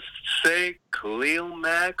wanted to say, Khalil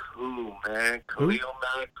Mack, who, man? Khalil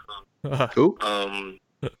Mack, who?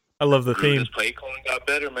 I love the theme. Gruden's play calling got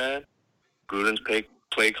better, man. Gruden's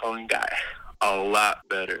play calling got a lot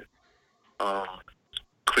better.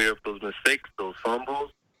 Clear up those mistakes, those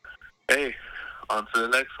fumbles. Hey, on to the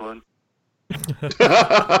next one.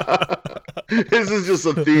 This is just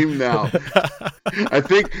a theme now. I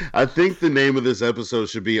think the name of this episode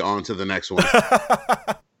should be On to the Next One.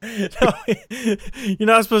 No, you're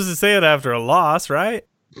not supposed to say it after a loss, right?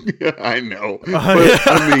 Yeah, I know. But,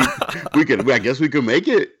 I mean, I guess we could make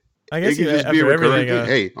it. I guess it could just be a recurring thing.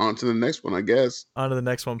 Hey, on to the next one, I guess. On to the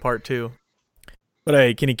next one, part 2. But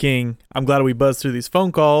hey, Kenny King, I'm glad we buzzed through these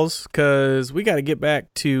phone calls because we got to get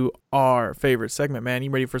back to our favorite segment, man.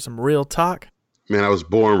 You ready for some real talk? Man, I was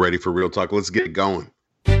born ready for real talk. Let's get going.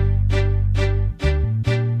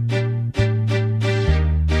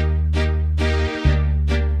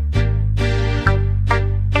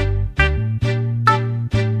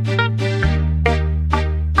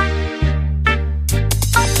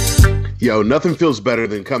 Yo, nothing feels better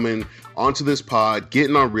than coming onto this pod,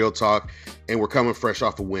 getting on Real Talk, and we're coming fresh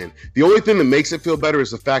off a win. The only thing that makes it feel better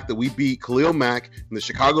is the fact that we beat Khalil Mack and the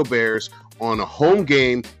Chicago Bears on a home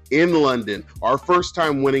game in London. Our first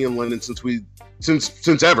time winning in London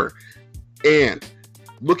since ever. And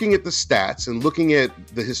looking at the stats and looking at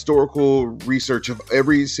the historical research of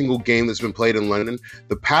every single game that's been played in London,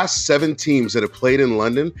 the past 7 teams that have played in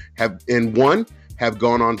London have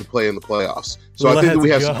gone on to play in the playoffs. So I think that we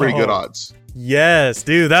have some pretty good odds. Yes,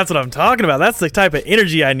 dude, that's what I'm talking about. That's the type of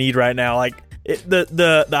energy I need right now. Like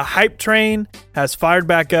the hype train has fired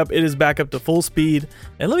back up. It is back up to full speed.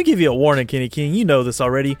 And let me give you a warning, Kenny King. You know this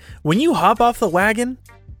already. When you hop off the wagon,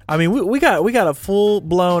 I mean, we got a full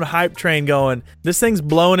blown hype train going. This thing's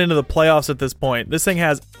blowing into the playoffs at this point. This thing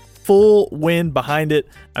has full wind behind it.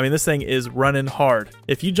 I mean, this thing is running hard.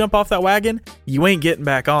 If you jump off that wagon, you ain't getting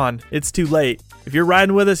back on. It's too late. If you're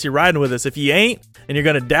riding with us, you're riding with us. If you ain't, and you're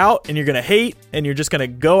going to doubt, and you're going to hate, and you're just going to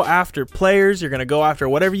go after players, you're going to go after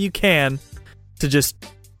whatever you can to just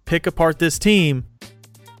pick apart this team,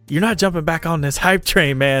 you're not jumping back on this hype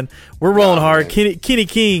train, man. We're rolling hard. Kenny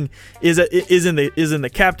King is in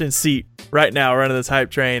the captain's seat right now, running this hype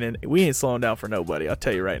train, and we ain't slowing down for nobody. I'll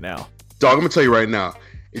tell you right now. Dog, I'm going to tell you right now.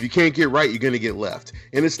 If you can't get right, you're going to get left.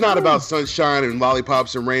 And it's not about sunshine and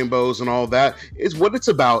lollipops and rainbows and all that. It's what it's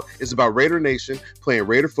about. It's about Raider Nation playing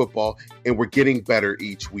Raider football, and we're getting better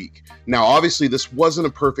each week. Now, obviously, this wasn't a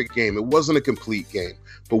perfect game. It wasn't a complete game.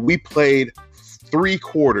 But we played 3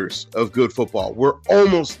 quarters of good football. We're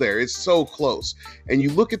almost there. It's so close. And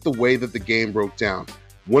you look at the way that the game broke down.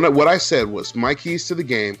 What I said was my keys to the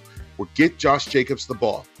game were get Josh Jacobs the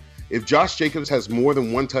ball. If Josh Jacobs has more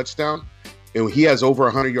than 1 touchdown, and he has over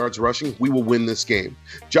 100 yards rushing, we will win this game.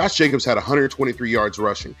 Josh Jacobs had 123 yards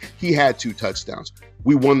rushing. He had 2 touchdowns.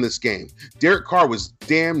 We won this game. Derek Carr was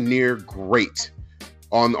damn near great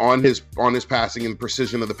on his passing and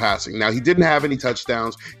precision of the passing. Now, he didn't have any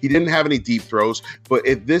touchdowns. He didn't have any deep throws. But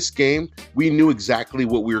at this game, we knew exactly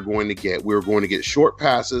what we were going to get. We were going to get short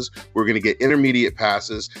passes. We were going to get intermediate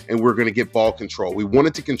passes. And we were going to get ball control. We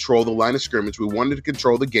wanted to control the line of scrimmage. We wanted to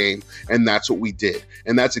control the game. And that's what we did.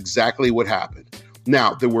 And that's exactly what happened.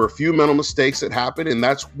 Now, there were a few mental mistakes that happened, and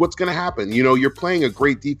that's what's going to happen. You know, you're playing a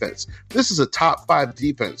great defense. This is a top 5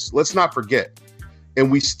 defense. Let's not forget.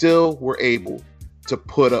 And we still were able to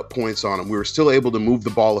put up points on them. We were still able to move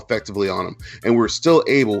the ball effectively on them. And we were still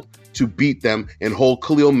able to beat them and hold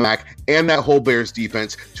Khalil Mack and that whole Bears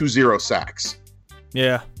defense to 0 sacks.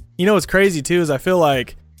 Yeah. You know what's crazy, too, is I feel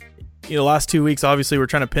like, you know, last 2 weeks, obviously, we're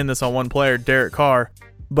trying to pin this on one player, Derek Carr.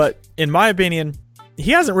 But in my opinion,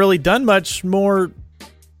 he hasn't really done much more,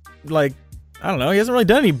 like, I don't know, he hasn't really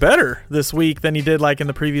done any better this week than he did, like, in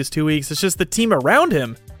the previous 2 weeks. It's just the team around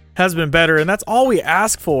him has been better, and that's all we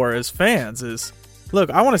ask for as fans is, look,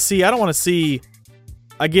 I don't want to see,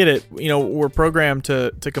 I get it, you know, we're programmed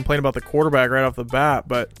to complain about the quarterback right off the bat,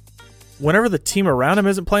 but whenever the team around him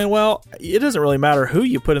isn't playing well, it doesn't really matter who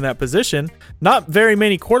you put in that position. Not very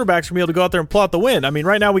many quarterbacks are going to be able to go out there and pull out the win. I mean,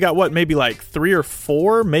 right now we got, maybe like 3 or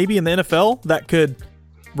 4 maybe in the NFL that could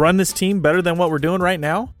run this team better than what we're doing right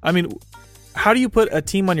now. I mean, how do you put a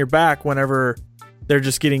team on your back whenever they're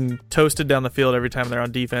just getting toasted down the field every time they're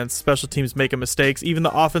on defense? Special teams making mistakes. Even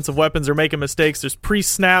the offensive weapons are making mistakes. There's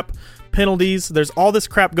pre-snap penalties. There's all this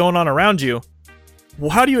crap going on around you.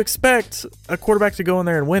 Well, how do you expect a quarterback to go in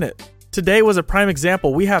there and win it? Today was a prime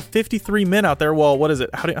example. We have 53 men out there. Well, what is it?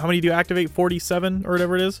 How many do you activate? 47 or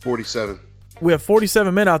whatever it is? 47. We have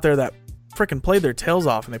 47 men out there that freaking played their tails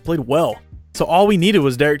off, and they played well. So all we needed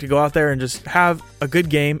was Derek to go out there and just have a good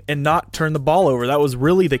game and not turn the ball over. That was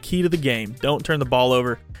really the key to the game. Don't turn the ball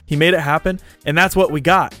over. He made it happen, and that's what we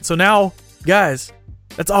got. So now, guys,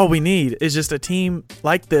 that's all we need is just a team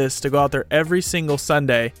like this to go out there every single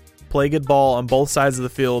Sunday, play good ball on both sides of the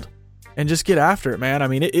field, and just get after it, man. I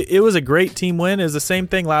mean, it was a great team win. It was the same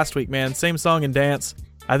thing last week, man. Same song and dance.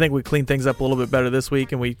 I think we cleaned things up a little bit better this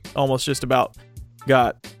week, and we almost just about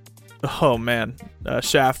got,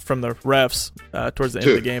 shaft from the refs towards the end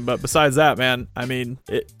of the game. But besides that, man, I mean,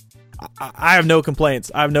 I have no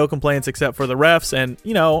complaints. I have no complaints except for the refs. And,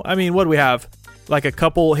 what do we have? Like a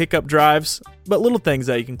couple hiccup drives, but little things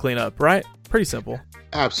that you can clean up, right? Pretty simple.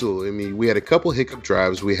 Absolutely. I mean, we had a couple hiccup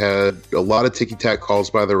drives. We had a lot of ticky-tack calls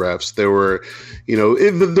by the refs. There were,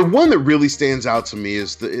 the one that really stands out to me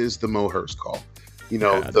is the Mo Hurst call.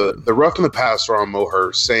 The rough in the passer on Mo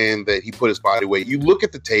Hurst saying that he put his body weight. You look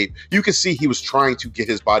at the tape, you can see he was trying to get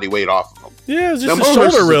his body weight off of him. Yeah, it was just a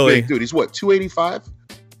shoulder, really. Dude, he's what, 285?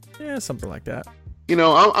 Yeah, something like that.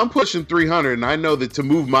 I'm pushing 300, and I know that to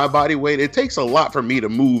move my body weight, it takes a lot for me to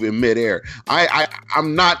move in midair.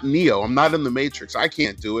 I'm not Neo. I'm not in the Matrix. I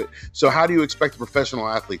can't do it. So how do you expect a professional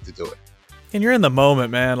athlete to do it? And you're in the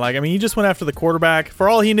moment, man. You just went after the quarterback. For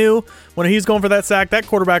all he knew, when he's going for that sack, that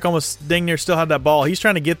quarterback almost dang near still had that ball. He's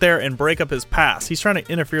trying to get there and break up his pass. He's trying to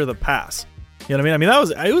interfere with the pass. You know what I mean?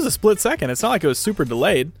 It was a split second. It's not like it was super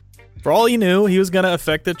delayed. For all he knew, he was going to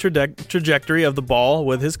affect the trajectory of the ball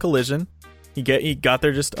with his collision. He got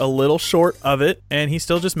there just a little short of it, and he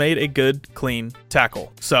still just made a good, clean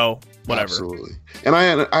tackle. So, whatever. Absolutely. And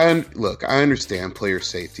I understand player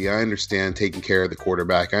safety. I understand taking care of the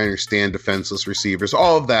quarterback. I understand defenseless receivers.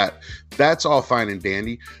 All of that. That's all fine and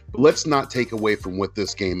dandy. But let's not take away from what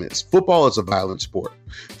this game is. Football is a violent sport.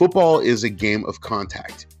 Football is a game of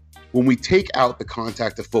contact. When we take out the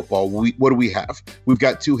contact of football, what do we have? We've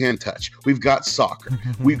got two-hand touch. We've got soccer.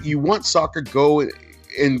 You want soccer, go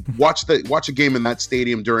and watch a game in that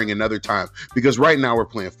stadium during another time, because right now we're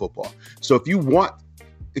playing football. So if you want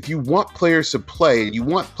players to play, you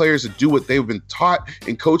want players to do what they've been taught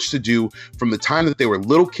and coached to do from the time that they were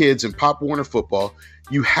little kids in Pop Warner football,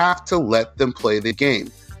 you have to let them play the game.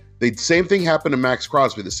 The same thing happened to Max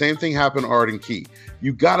Crosby. The same thing happened to Arden Key.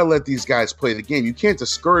 You got to let these guys play the game. You can't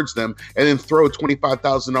discourage them and then throw a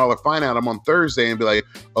 $25,000 fine at them on Thursday and be like,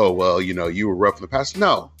 oh, well, you were rough in the past.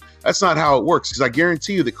 No. That's not how it works, because I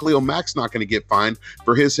guarantee you that Khalil Mack's not going to get fined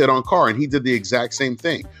for his hit on Carr, and he did the exact same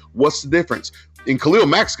thing. What's the difference? And Khalil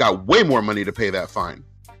Mack's got way more money to pay that fine.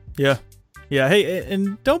 Yeah. Yeah, hey,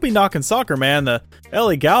 and don't be knocking soccer, man. The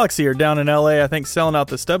LA Galaxy are down in LA, I think, selling out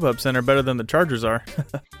the StubHub Center better than the Chargers are.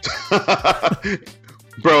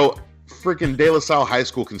 Bro, freaking De La Salle High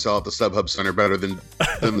School can sell out the StubHub Center better than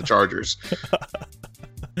the Chargers.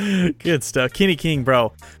 Good stuff. Kenny King,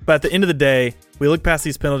 bro. But at the end of the day, we look past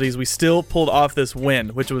these penalties. We still pulled off this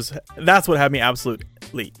win, that's what had me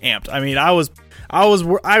absolutely amped. I mean,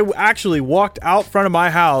 I actually walked out front of my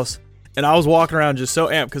house, and I was walking around just so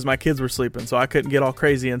amped because my kids were sleeping, so I couldn't get all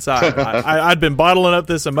crazy inside. I'd been bottling up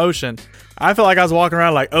this emotion. I felt like I was walking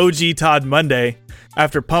around like OG Todd Monday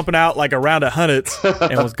after pumping out like a round of Hunnits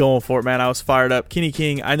and was going for it, man. I was fired up. Kenny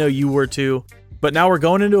King, I know you were too. But now we're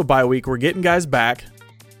going into a bye week. We're getting guys back.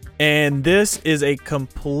 And this is a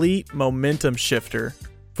complete momentum shifter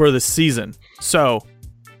for the season. So,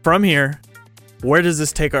 from here, where does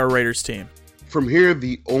this take our Raiders team? From here,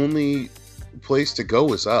 the only place to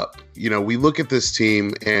go is up. We look at this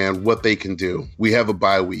team and what they can do. We have a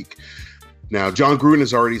bye week. Now, John Gruden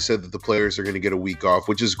has already said that the players are going to get a week off,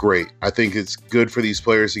 which is great. I think it's good for these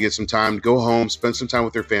players to get some time to go home, spend some time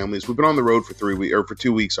with their families. We've been on the road for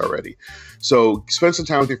 2 weeks already. So spend some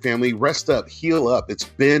time with your family, rest up, heal up. It's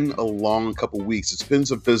been a long couple weeks. It's been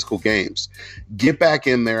some physical games. Get back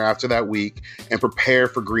in there after that week and prepare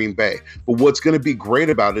for Green Bay. But what's going to be great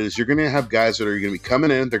about it is you're going to have guys that are going to be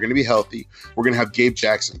coming in. They're going to be healthy. We're going to have Gabe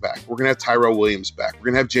Jackson back. We're going to have Tyrell Williams back. We're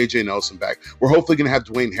going to have J.J. Nelson back. We're hopefully going to have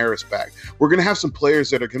Dwayne Harris back. We're going to have some players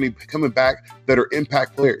that are going to be coming back that are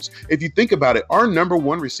impact players. If you think about it, our number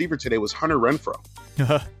one receiver today was Hunter Renfrow.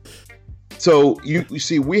 So you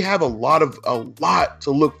see, we have a lot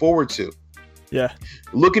to look forward to. Yeah.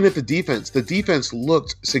 Looking at the defense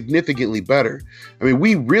looked significantly better. I mean,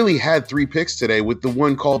 we really had 3 picks today with the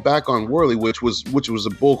one call back on Worley, which was a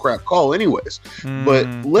bullcrap call anyways. But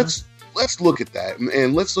let's look at that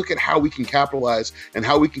and let's look at how we can capitalize and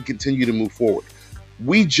how we can continue to move forward.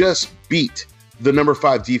 We just beat the number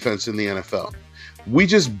 5 defense in the NFL. We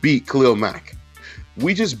just beat Khalil Mack.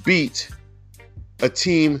 We just beat a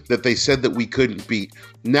team that they said that we couldn't beat.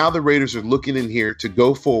 Now the Raiders are looking in here to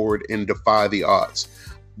go forward and defy the odds.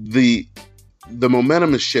 The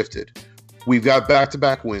momentum has shifted. We've got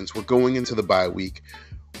back-to-back wins. We're going into the bye week.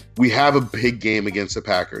 We have a big game against the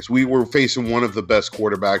Packers. We were facing one of the best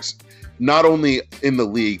quarterbacks, not only in the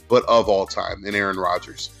league, but of all time, in Aaron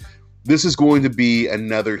Rodgers. This is going to be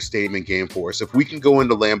another statement game for us. If we can go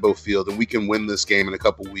into Lambeau Field and we can win this game in a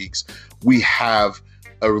couple weeks, we have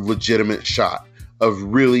a legitimate shot of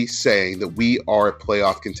really saying that we are a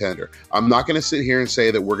playoff contender. I'm not going to sit here and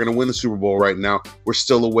say that we're going to win the Super Bowl right now. We're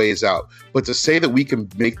still a ways out. But to say that we can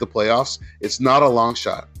make the playoffs, it's not a long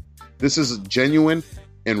shot. This is a genuine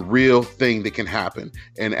and real thing that can happen.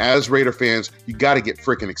 And as Raider fans, you got to get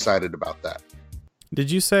freaking excited about that.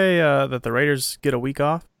 Did you say that the Raiders get a week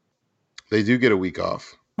off? They do get a week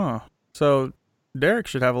off. Huh. So Derek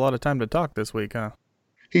should have a lot of time to talk this week, huh?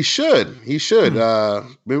 He should.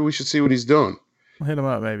 Maybe we should see what he's doing. We'll hit him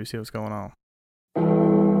up, maybe, see what's going on.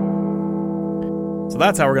 So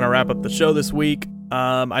that's how we're going to wrap up the show this week.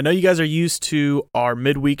 I know you guys are used to our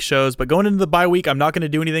midweek shows, but going into the bye week, I'm not going to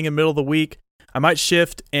do anything in the middle of the week. I might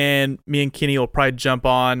shift, and me and Kenny will probably jump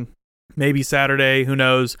on maybe Saturday. Who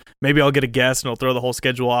knows? Maybe I'll get a guest, and it'll throw the whole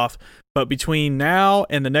schedule off. But between now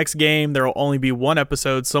and the next game, there will only be one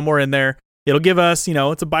episode somewhere in there. It'll give us,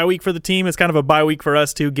 it's a bye week for the team. It's kind of a bye week for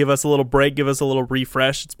us, too. Give us a little break, give us a little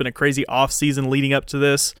refresh. It's been a crazy off season leading up to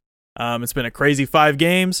this. It's been a crazy 5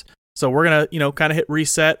 games. So we're going to, kind of hit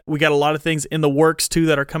reset. We got a lot of things in the works, too,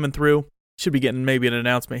 that are coming through. Should be getting maybe an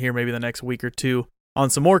announcement here, maybe the next week or two, on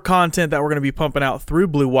some more content that we're going to be pumping out through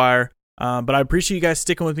Blue Wire. But I appreciate you guys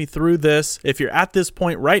sticking with me through this. If you're at this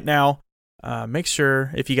point right now, make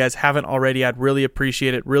sure, if you guys haven't already, I'd really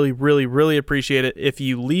appreciate it. Really, really, really appreciate it if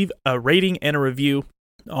you leave a rating and a review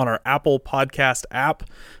on our Apple Podcast app.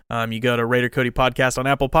 You go to Raider Cody Podcast on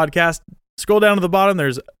Apple Podcast. Scroll down to the bottom.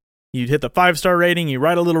 You hit the 5-star rating. You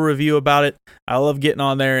write a little review about it. I love getting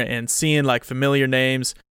on there and seeing like familiar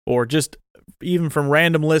names or just even from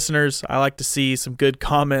random listeners. I like to see some good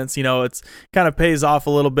comments. It's kind of pays off a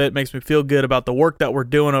little bit, makes me feel good about the work that we're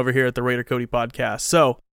doing over here at the Raider Cody Podcast.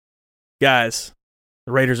 So, guys,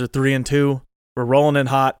 the Raiders are 3-2. We're rolling in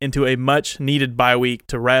hot into a much needed bye week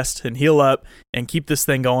to rest and heal up and keep this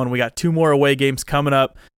thing going. We got 2 more away games coming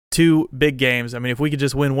up, 2 big games. I mean, if we could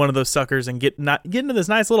just win one of those suckers and get into this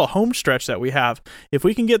nice little home stretch that we have, if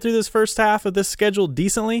we can get through this first half of this schedule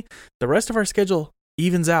decently, the rest of our schedule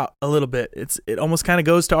evens out a little bit. It almost kind of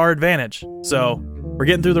goes to our advantage. So we're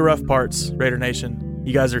getting through the rough parts, Raider Nation.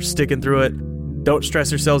 You guys are sticking through it. Don't stress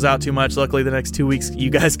yourselves out too much. Luckily, the next 2 weeks, you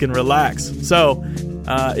guys can relax. So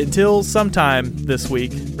until sometime this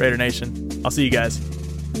week, Raider Nation, I'll see you guys.